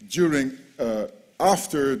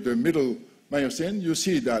after the middle Miocene, you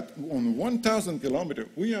see that on 1,000 kilometers,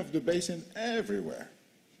 we have the basin everywhere.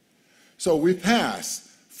 So we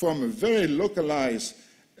pass from a very localized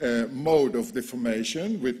mode of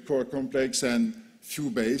deformation with core complex and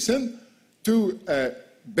few basin to a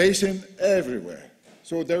basin everywhere.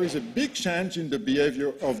 So there is a big change in the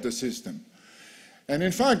behavior of the system. And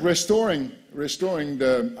in fact, restoring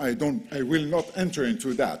the, I will not enter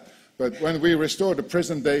into that, but when we restore the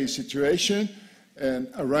present day situation and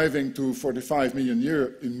arriving to 45 million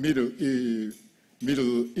years in middle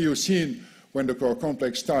Eocene, when the core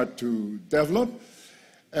complex start to develop,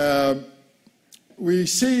 we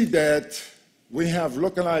see that we have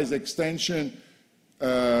localized extension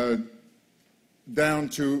down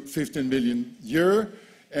to 15 million years,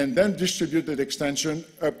 and then distributed extension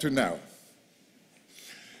up to now.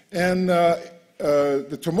 And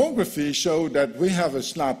the tomography showed that we have a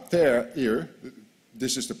slab tear here.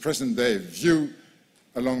 This is the present day view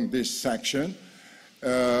along this section.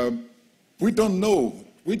 We don't know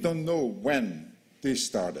when this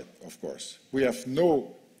started, of course. We have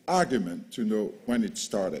no argument to know when it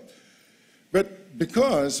started. But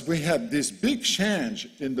because we had this big change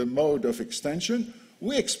in the mode of extension,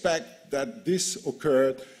 we expect that this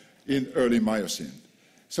occurred in early Miocene.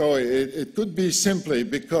 So it could be simply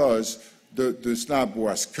because the slab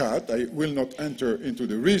was cut. I will not enter into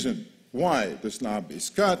the reason why the slab is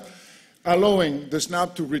cut, allowing the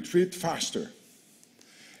slab to retreat faster.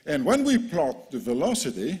 And when we plot the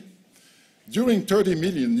velocity, during 30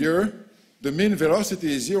 million years, the mean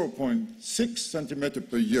velocity is 0.6 centimeters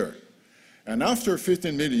per year. And after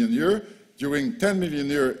 15 million years, during 10 million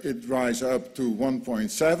years, it rises up to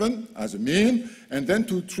 1.7 as a mean, and then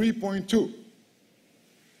to 3.2.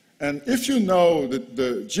 And if you know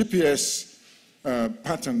the GPS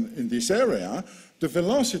pattern in this area, the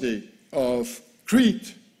velocity of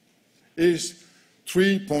Crete is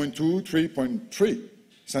 3.2, 3.3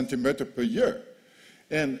 centimeters per year.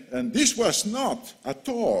 And this was not at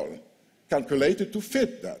all calculated to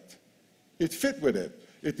fit that. It fit with it.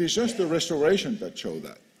 It is just the restoration that showed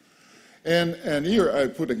that. And here I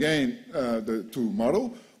put again the two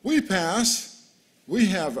models. We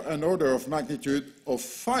have an order of magnitude of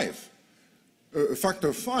 5, a factor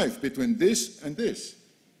of 5 between this and this.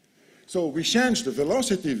 So we changed the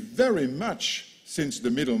velocity very much since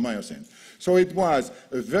the middle Miocene. So it was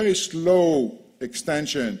a very slow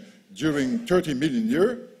extension during 30 million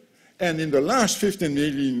years, and in the last 15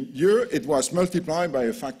 million years, it was multiplied by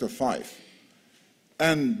a factor of 5.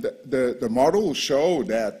 And the model show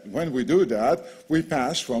that when we do that, we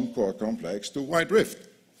pass from core complex to wide rift.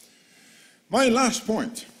 My last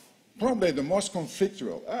point, probably the most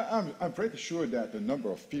conflictual. I'm pretty sure that a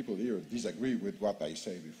number of people here disagree with what I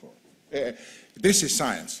said before. This is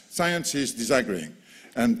science. Science is disagreeing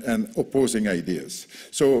and opposing ideas.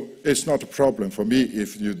 So it's not a problem for me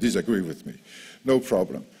if you disagree with me. No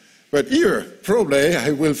problem. But here, probably,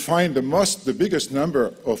 I will find the biggest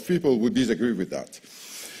number of people who disagree with that.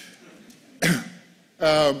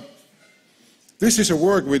 This is a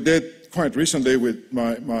work we did quite recently with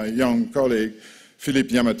my young colleague,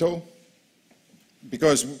 Philippe Yamato,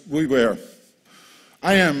 because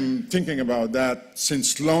I am thinking about that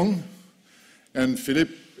since long, and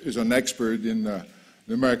Philippe is an expert in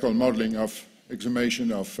numerical modeling of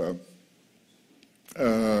exhumation of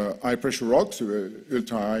high-pressure rocks,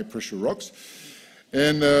 ultra-high-pressure rocks.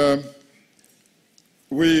 And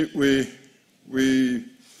we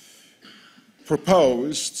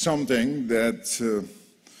proposed something that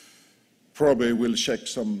probably will shake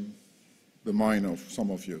the mind of some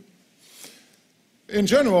of you. In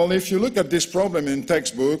general, if you look at this problem in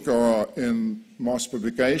textbook or in most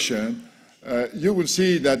publication, you will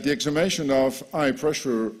see that the exhumation of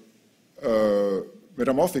high-pressure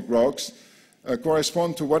metamorphic rocks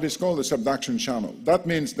correspond to what is called a subduction channel. That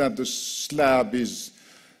means that the slab is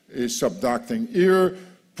subducting here,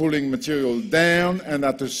 pulling material down, and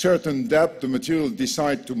at a certain depth, the material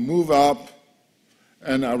decides to move up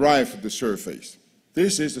and arrive at the surface.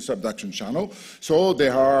 This is the subduction channel. So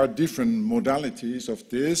there are different modalities of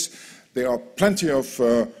this. There are plenty of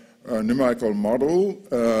numerical models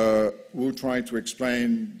who try to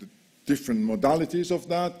explain the different modalities of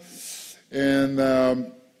that. And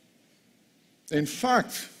in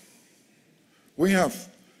fact, we have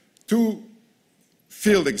 2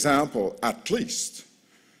 field examples at least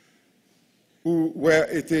where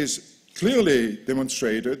it is clearly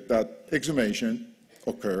demonstrated that exhumation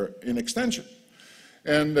occurs in extension.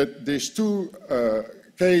 And that these 2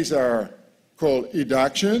 cases are called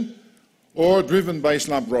eduction or driven by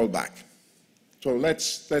slab rollback. So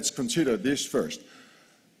let's consider this first.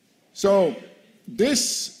 So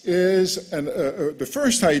this is the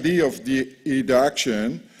first idea of the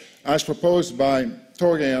eduction as proposed by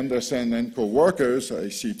Torgay Andersen and co-workers. I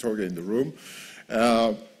see Torgay in the room.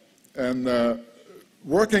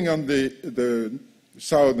 Working on the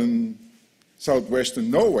southwestern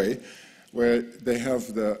Norway, where they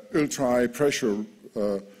have the ultra-high pressure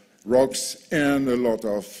rocks and a lot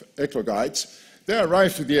of eclogites, they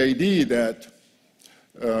arrived to the idea that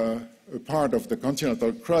a part of the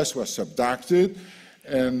continental crust was subducted,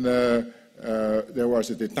 and there was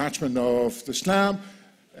a detachment of the slab,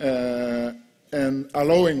 and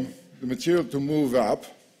allowing the material to move up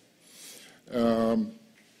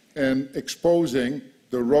and exposing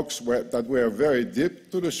the rocks that were very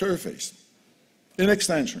deep to the surface in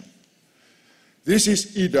extension. This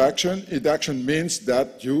is eduction. Eduction means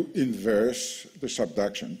that you inverse the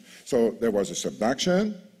subduction. So there was a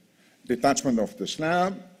subduction, detachment of the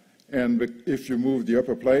slab, and if you move the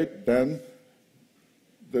upper plate, then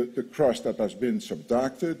the crust that has been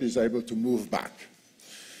subducted is able to move back.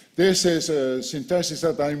 This is a synthesis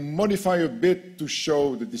that I modify a bit to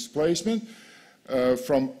show the displacement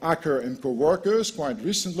from Acker and co-workers quite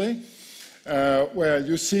recently, where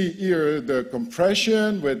you see here the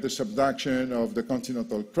compression with the subduction of the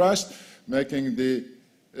continental crust, making the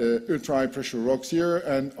ultra-high pressure rocks here,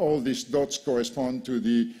 and all these dots correspond to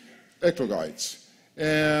the eclogites.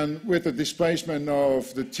 And with the displacement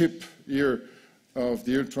of the tip here of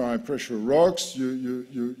the ultra-high pressure rocks,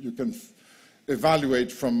 you can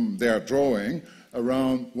evaluate from their drawing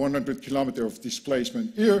around 100 kilometers of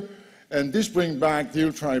displacement here, and this brings back the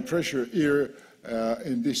ultra-high pressure here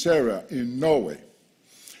in this area in Norway.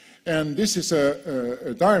 And this is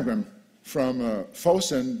a diagram from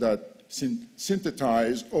Fossen that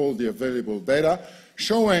synthesized all the available data,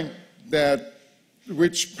 showing that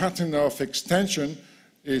which pattern of extension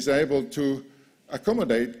is able to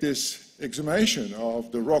accommodate this exhumation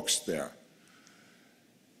of the rocks there.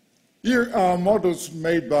 Here are models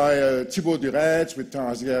made by Thibaut Duretz with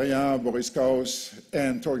Taras Gerien, Boris Kaus,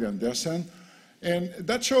 and Torgay Andersen. And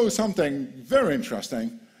that shows something very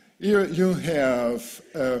interesting. Here you have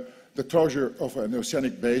the closure of an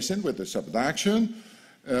oceanic basin with the subduction.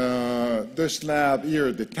 The slab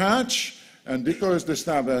here detached, and because the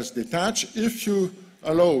slab has detached, if you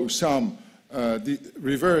allow some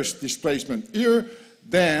reverse displacement here,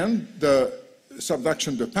 then the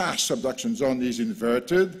subduction, the past subduction zone is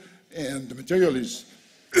inverted, and the material is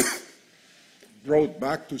brought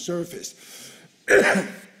back to surface.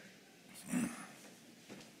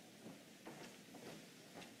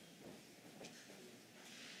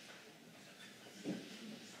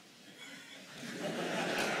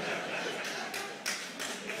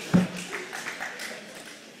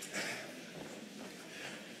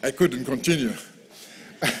 I couldn't continue.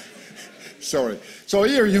 Sorry. So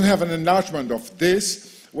here you have an enlargement of this,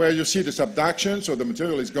 where you see the subduction, so the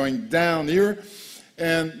material is going down here,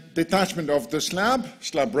 and detachment of the slab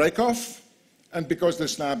break-off, and because the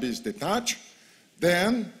slab is detached,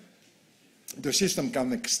 then the system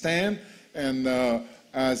can extend, and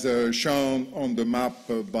as shown on the map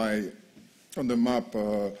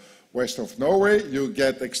west of Norway, you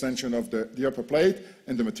get extension of the upper plate,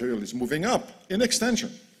 and the material is moving up in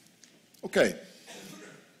extension. Okay.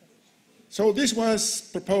 So this was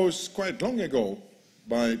proposed quite long ago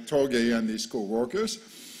by Torgay and his co-workers.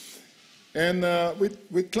 And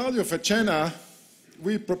with Claudio Facena,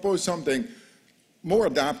 we proposed something more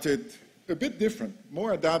adapted, a bit different,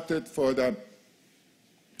 more adapted for the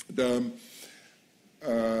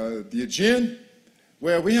Aegean,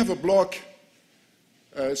 where we have a block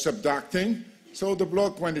subducting. So the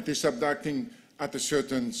block, when it is subducting at a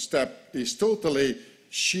certain step, is totally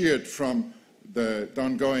sheared from the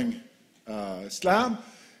downgoing slab.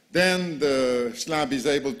 Then the slab is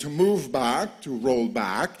able to move back, to roll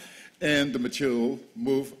back, and the material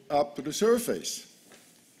move up to the surface.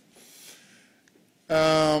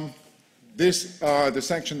 These are the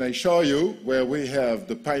sections I show you where we have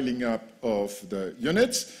the piling up of the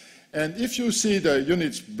units. And if you see the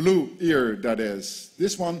units blue here, that is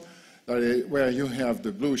this one, where you have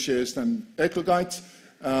the blue schist and eclogites,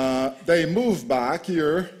 they move back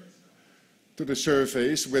here to the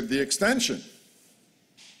surface with the extension.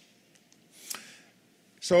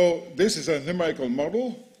 So this is a numerical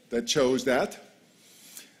model that shows that,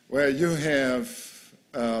 where you have,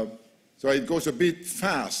 so it goes a bit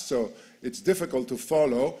fast, so it's difficult to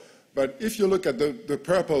follow, but if you look at the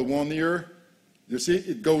purple one here, you see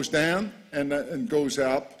it goes down and goes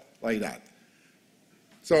up like that.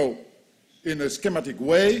 So in a schematic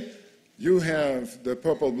way, you have the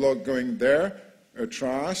purple block going there, a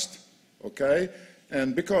thrust, okay?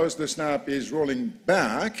 And because the snap is rolling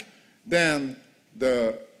back, then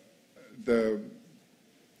the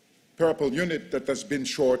purple unit that has been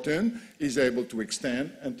shortened is able to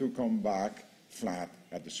extend and to come back flat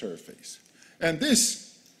at the surface. And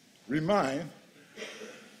this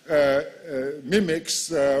mimics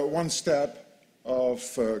one step of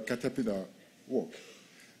caterpillar walk.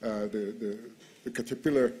 The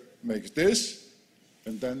caterpillar makes this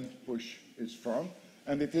and then push its front,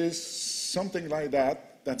 and it is something like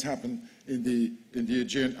that that's happened in the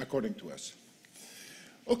Aegean according to us.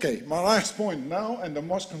 Okay, my last point now, and the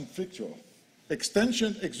most conflictual.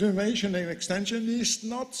 Extension, exhumation and extension is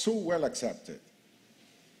not so well accepted.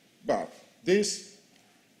 But this,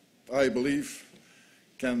 I believe,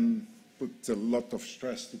 can put a lot of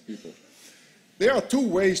stress to people. There are two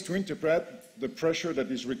ways to interpret the pressure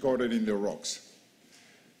that is recorded in the rocks.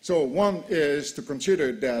 So one is to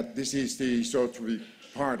consider that this is the isotropy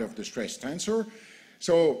part of the stress tensor.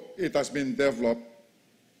 So it has been developed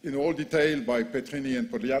in all detail by Petrini and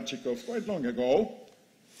Podlyadchikov quite long ago.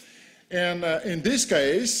 And in this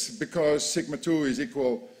case, because sigma 2 is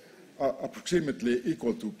approximately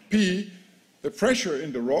equal to P, the pressure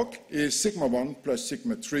in the rock is sigma 1 plus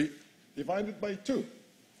sigma 3 divided by 2.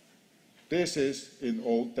 This is in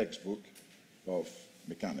all textbook of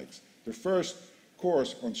mechanics. The first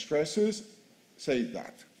course on stresses says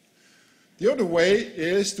that. The other way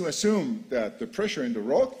is to assume that the pressure in the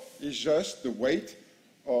rock is just the weight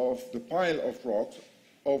of the pile of rocks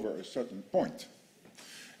over a certain point.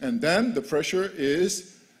 And then the pressure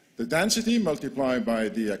is the density multiplied by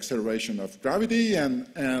the acceleration of gravity and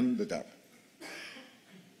the depth.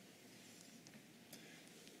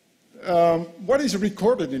 What is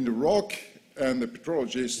recorded in the rock, and the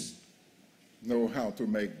petrologists know how to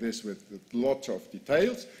make this with lots of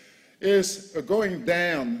details, is going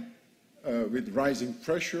down with rising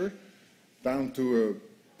pressure down to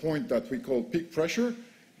a point that we call peak pressure.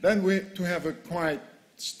 Then to have a quite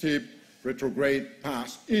steep retrograde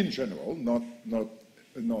pass in general, not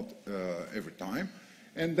every time,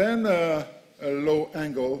 and then a low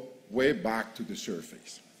angle way back to the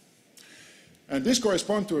surface. And this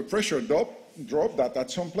corresponds to a pressure drop that at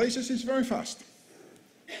some places is very fast.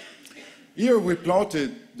 Here we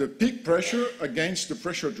plotted the peak pressure against the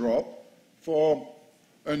pressure drop for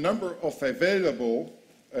a number of available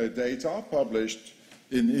data published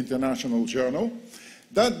in international journal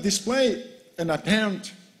that display an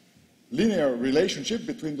apparent linear relationship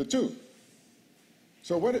between the two.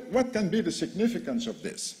 So what can be the significance of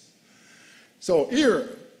this? So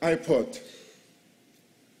here we put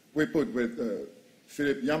with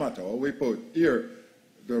Philip Yamato, we put here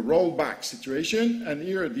the rollback situation and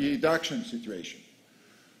here the adduction situation.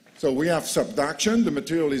 So we have subduction, the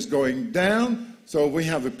material is going down, so we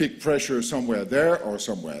have a peak pressure somewhere there or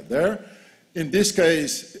somewhere there. In this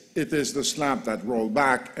case, it is the slab that rolled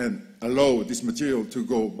back and allow this material to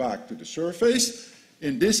go back to the surface.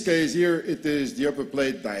 In this case here, it is the upper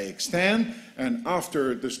plate that extend, and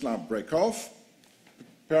after the slab break off,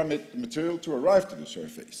 permit the material to arrive to the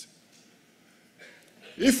surface.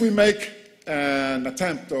 If we make an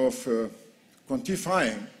attempt of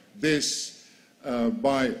quantifying this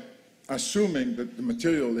by assuming that the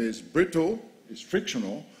material is brittle, is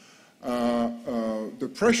frictional,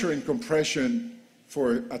 the pressure in compression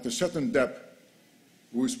at a certain depth,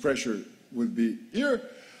 whose pressure will be here,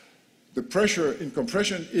 the pressure in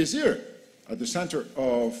compression is here, at the center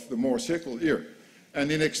of the Mohr circle here,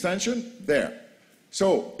 and in extension, there.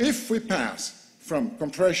 So if we pass from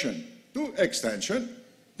compression to extension,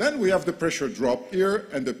 then we have the pressure drop here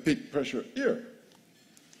and the peak pressure here.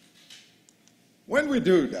 When we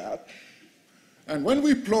do that, and when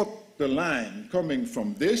we plot the line coming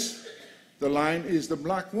from this, the line is the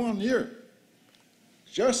black one here,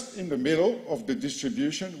 just in the middle of the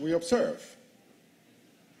distribution we observe.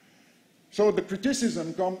 So the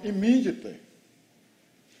criticism comes immediately.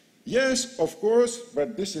 Yes, of course,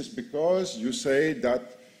 but this is because you say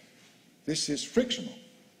that this is frictional.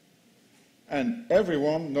 And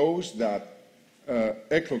everyone knows that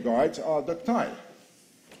eclogides are ductile.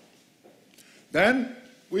 Then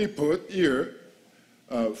we put here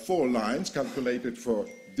 4 lines calculated for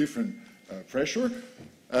different pressure,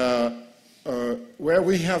 where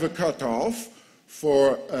we have a cutoff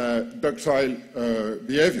for ductile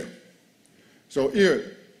behavior. So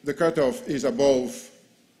here, the cutoff is above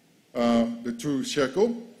the 2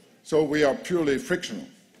 circle, so we are purely frictional.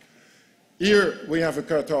 Here, we have a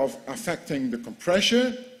cutoff affecting the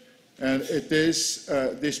compression, and it is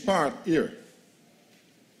this part here.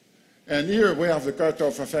 And here, we have the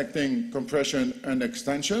cutoff affecting compression and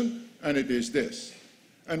extension, and it is this.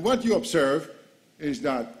 And what you observe is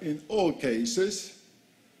that in all cases,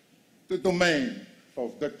 the domain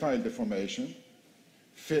of ductile deformation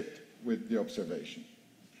fit with the observation.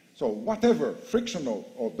 So whatever frictional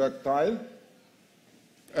or ductile,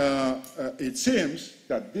 it seems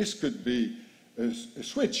that this could be a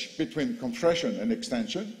switch between compression and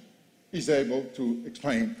extension is able to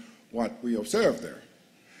explain what we observe there.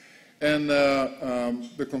 And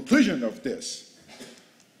the conclusion of this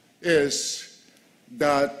is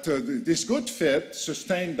that this good fit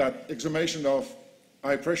sustained that exhumation of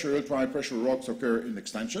high pressure, ultra high pressure rocks occur in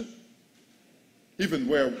extension, even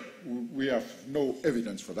where we have no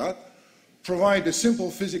evidence for that, provide a simple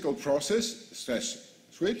physical process, stress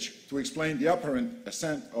switch, to explain the apparent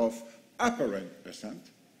ascent of apparent ascent.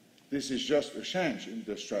 This is just a change in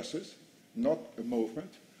the stresses, not a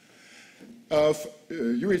movement, of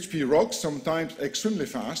UHP rocks, sometimes extremely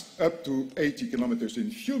fast, up to 80 kilometers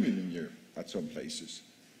in few millimeter at some places,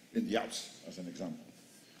 in the Alps, as an example.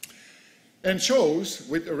 And shows,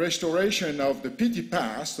 with a restoration of the PT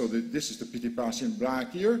pass, so this is the PT pass in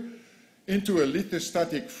black here, into a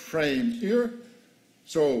lithostatic frame here.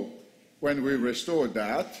 So when we restore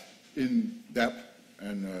that in depth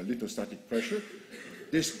and lithostatic pressure,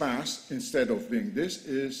 this pass, instead of being this,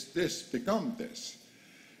 is this, become this.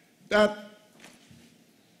 That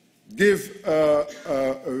give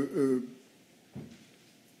an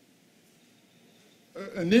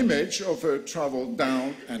image of a travel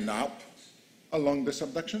down and up along the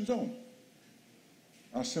subduction zone.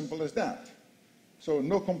 As simple as that. So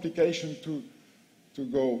no complication to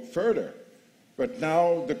go further. But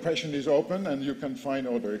now the question is open and you can find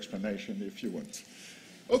other explanation if you want.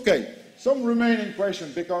 Okay, some remaining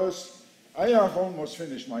questions because I have almost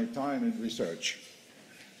finished my time in research.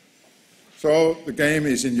 So the game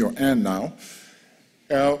is in your hand now.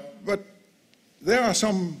 But there are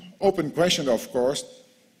some open questions, of course.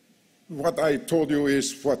 What I told you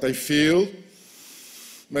is what I feel.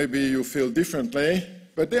 Maybe you feel differently,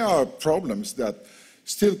 but there are problems that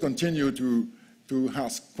still continue to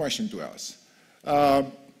ask questions to us.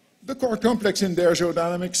 The core complex in their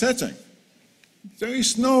geodynamic setting. There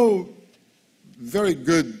is no very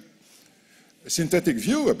good synthetic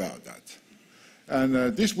view about that.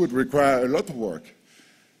 And this would require a lot of work.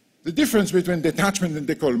 The difference between detachment and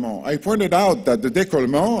décollement. I pointed out that the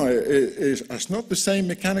décollement has not the same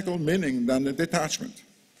mechanical meaning than the detachment.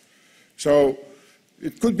 So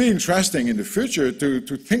it could be interesting in the future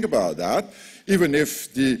to think about that, even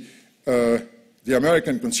if the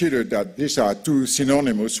American considered that these are two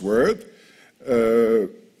synonymous words.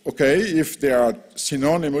 Okay, if they are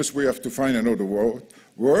synonymous, we have to find another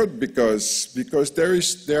word because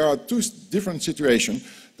there are two different situations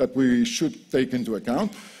that we should take into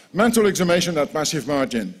account. Mental exhumation at massive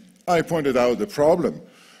margin. I pointed out the problem.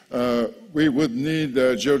 We would need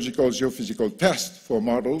geological, geophysical tests for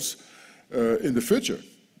models in the future.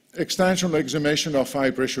 Extensional exhumation of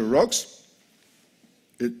high pressure rocks.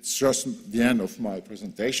 It's just the end of my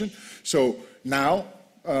presentation. So now,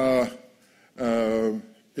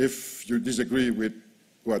 if you disagree with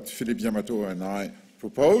what Philippe Yamato and I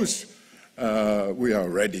propose, we are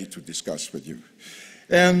ready to discuss with you.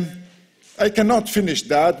 And I cannot finish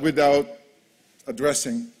that without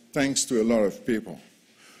addressing thanks to a lot of people.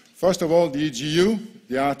 First of all, the EGU,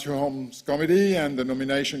 the Arthur Holmes Committee, and the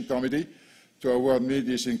nomination committee to award me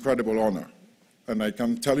this incredible honor. And I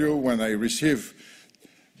can tell you, when I received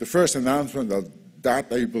the first announcement of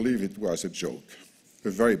that, I believe it was a joke, a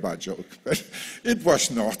very bad joke, but it was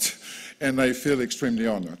not, and I feel extremely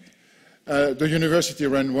honored. The University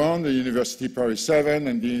Rennes 1, the University Paris 7,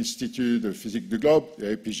 and the Institut de Physique du Globe,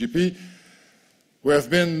 the APGP, who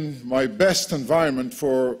have been my best environment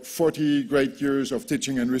for 40 great years of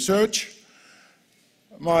teaching and research.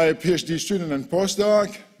 My PhD student and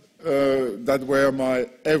postdoc, that were my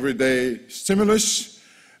everyday stimulus,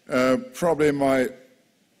 probably my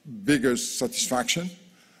biggest satisfaction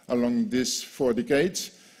along these 4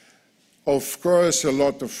 decades. Of course, a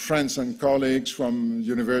lot of friends and colleagues from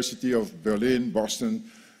University of Berlin, Boston,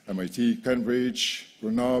 MIT, Cambridge,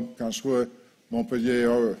 Grenoble, Karlsruhe,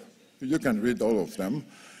 Montpellier, you can read all of them.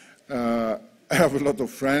 I have a lot of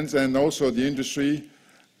friends, and also the industry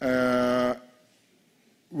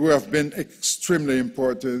who have been extremely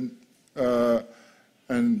important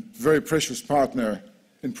and very precious partner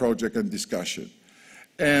in project and discussion.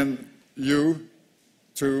 And you,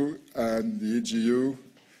 too, and the EGU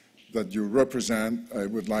that you represent, I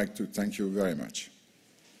would like to thank you very much.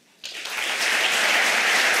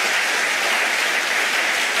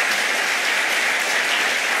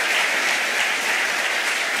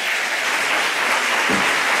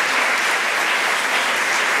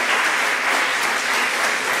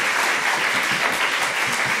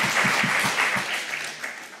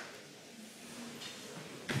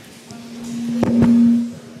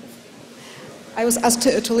 I was asked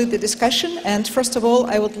to lead the discussion, and first of all,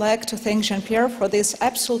 I would like to thank Jean-Pierre for this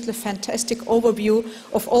absolutely fantastic overview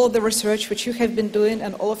of all of the research which you have been doing,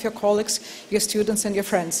 and all of your colleagues, your students, and your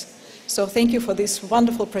friends. So thank you for this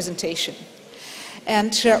wonderful presentation.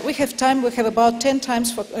 And we have time, we have about 10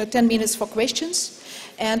 minutes for questions.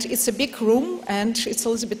 And it's a big room, and it's a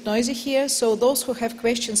little bit noisy here, so those who have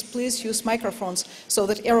questions, please use microphones so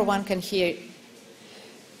that everyone can hear.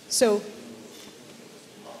 So,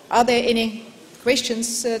 are there any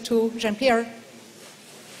questions to Jean-Pierre?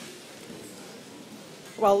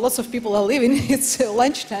 Well, lots of people are leaving, it's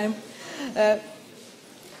lunchtime.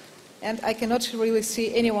 And I cannot really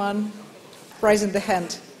see anyone raising the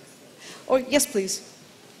hand. Oh, yes, please.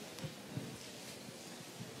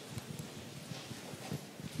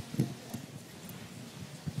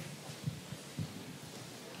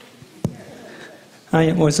 Hi,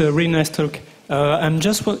 it was a really nice talk. I'm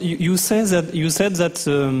just you said that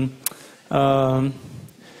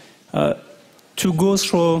to go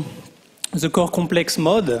through the core complex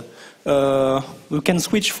mode, we can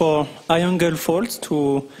switch for high angle faults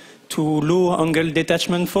to low angle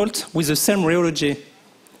detachment fault with the same rheology.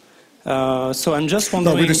 So I'm just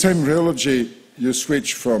wondering. No, with the same rheology, you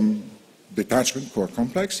switch from detachment core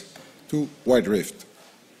complex to wide rift.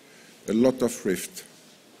 A lot of rift.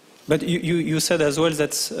 But you said as well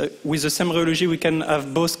that with the same rheology we can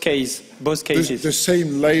have both cases. The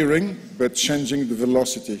same layering, but changing the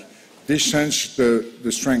velocity. This changes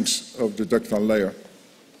the strength of the ductile layer,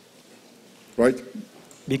 right?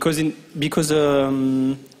 Because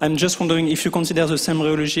I'm just wondering, if you consider the same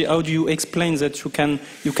rheology, how do you explain that you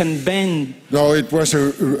can bend? No, it was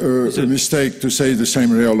a mistake to say the same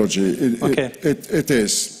rheology. Okay. It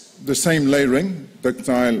is the same layering,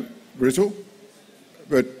 ductile, brittle,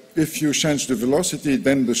 but if you change the velocity,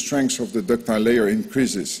 then the strength of the ductile layer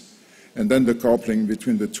increases. And then the coupling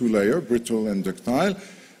between the two layers, brittle and ductile,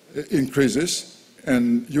 increases,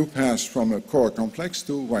 and you pass from a core complex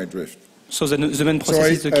to wide rift. So the main process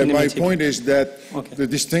is the kinematic. My point is that the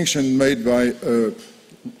distinction made by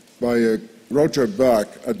Roger Bach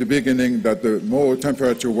at the beginning, that the Moe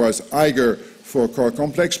temperature was higher for core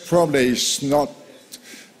complex, probably is not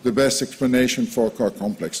the best explanation for core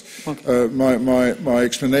complex. Okay. My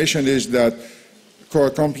explanation is that core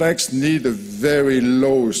complex need a very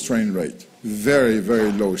low strain rate, very,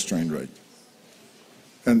 very low strain rate.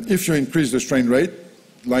 And if you increase the strain rate,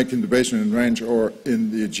 like in the basement range or in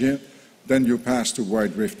the Aegean, then you pass to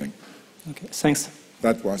wide rifting. Okay, thanks.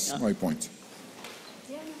 That was my point.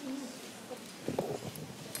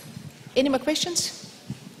 Any more questions?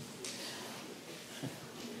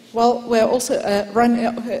 Well, we're also Brun.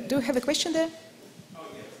 Do you have a question there? Oh,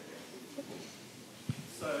 yes.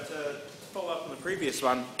 So to follow up on the previous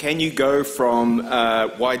one, can you go from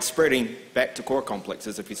wide spreading back to core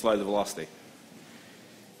complexes if you slow the velocity?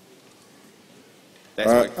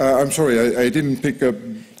 I'm sorry, I didn't pick up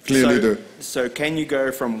clearly So can you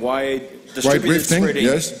go from wide distributed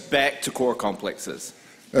spreading back to core complexes?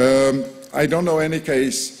 I don't know any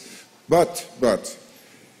case, but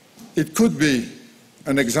it could be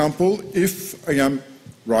an example if I am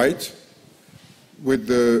right with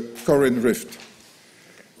the current rift.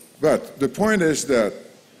 But the point is that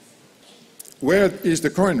where is the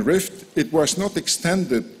current rift? It was not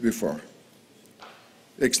extended before.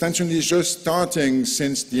 Extension is just starting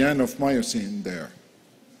since the end of Miocene there.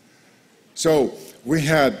 So we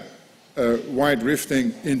had wide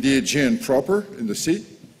rifting in the Aegean proper, in the sea,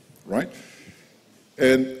 right?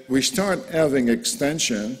 And we start having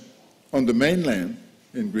extension on the mainland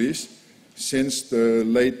in Greece since the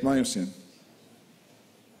late Miocene.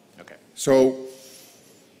 Okay. So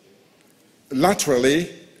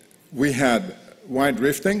laterally, we had wide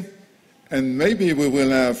rifting, and maybe we will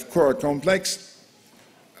have core complex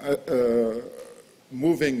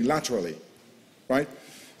moving laterally, right?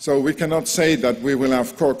 So we cannot say that we will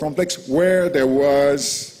have core complex where there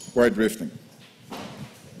was wide rifting.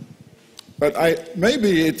 But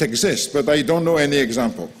maybe it exists, but I don't know any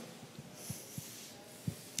example.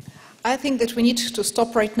 I think that we need to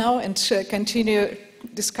stop right now and continue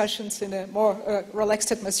discussions in a more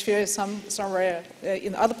relaxed atmosphere somewhere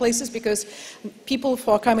in other places, because people who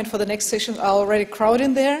are coming for the next session are already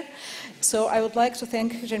crowding there. So I would like to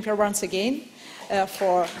thank Jean-Pierre once again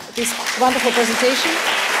for this wonderful presentation.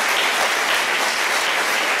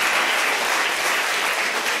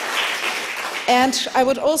 And I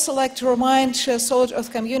would also like to remind Solid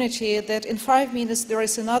Earth community that in 5 minutes there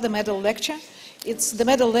is another medal lecture. It's the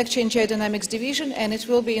medal lecture in Geodynamics Division, and it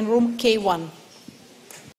will be in room K1.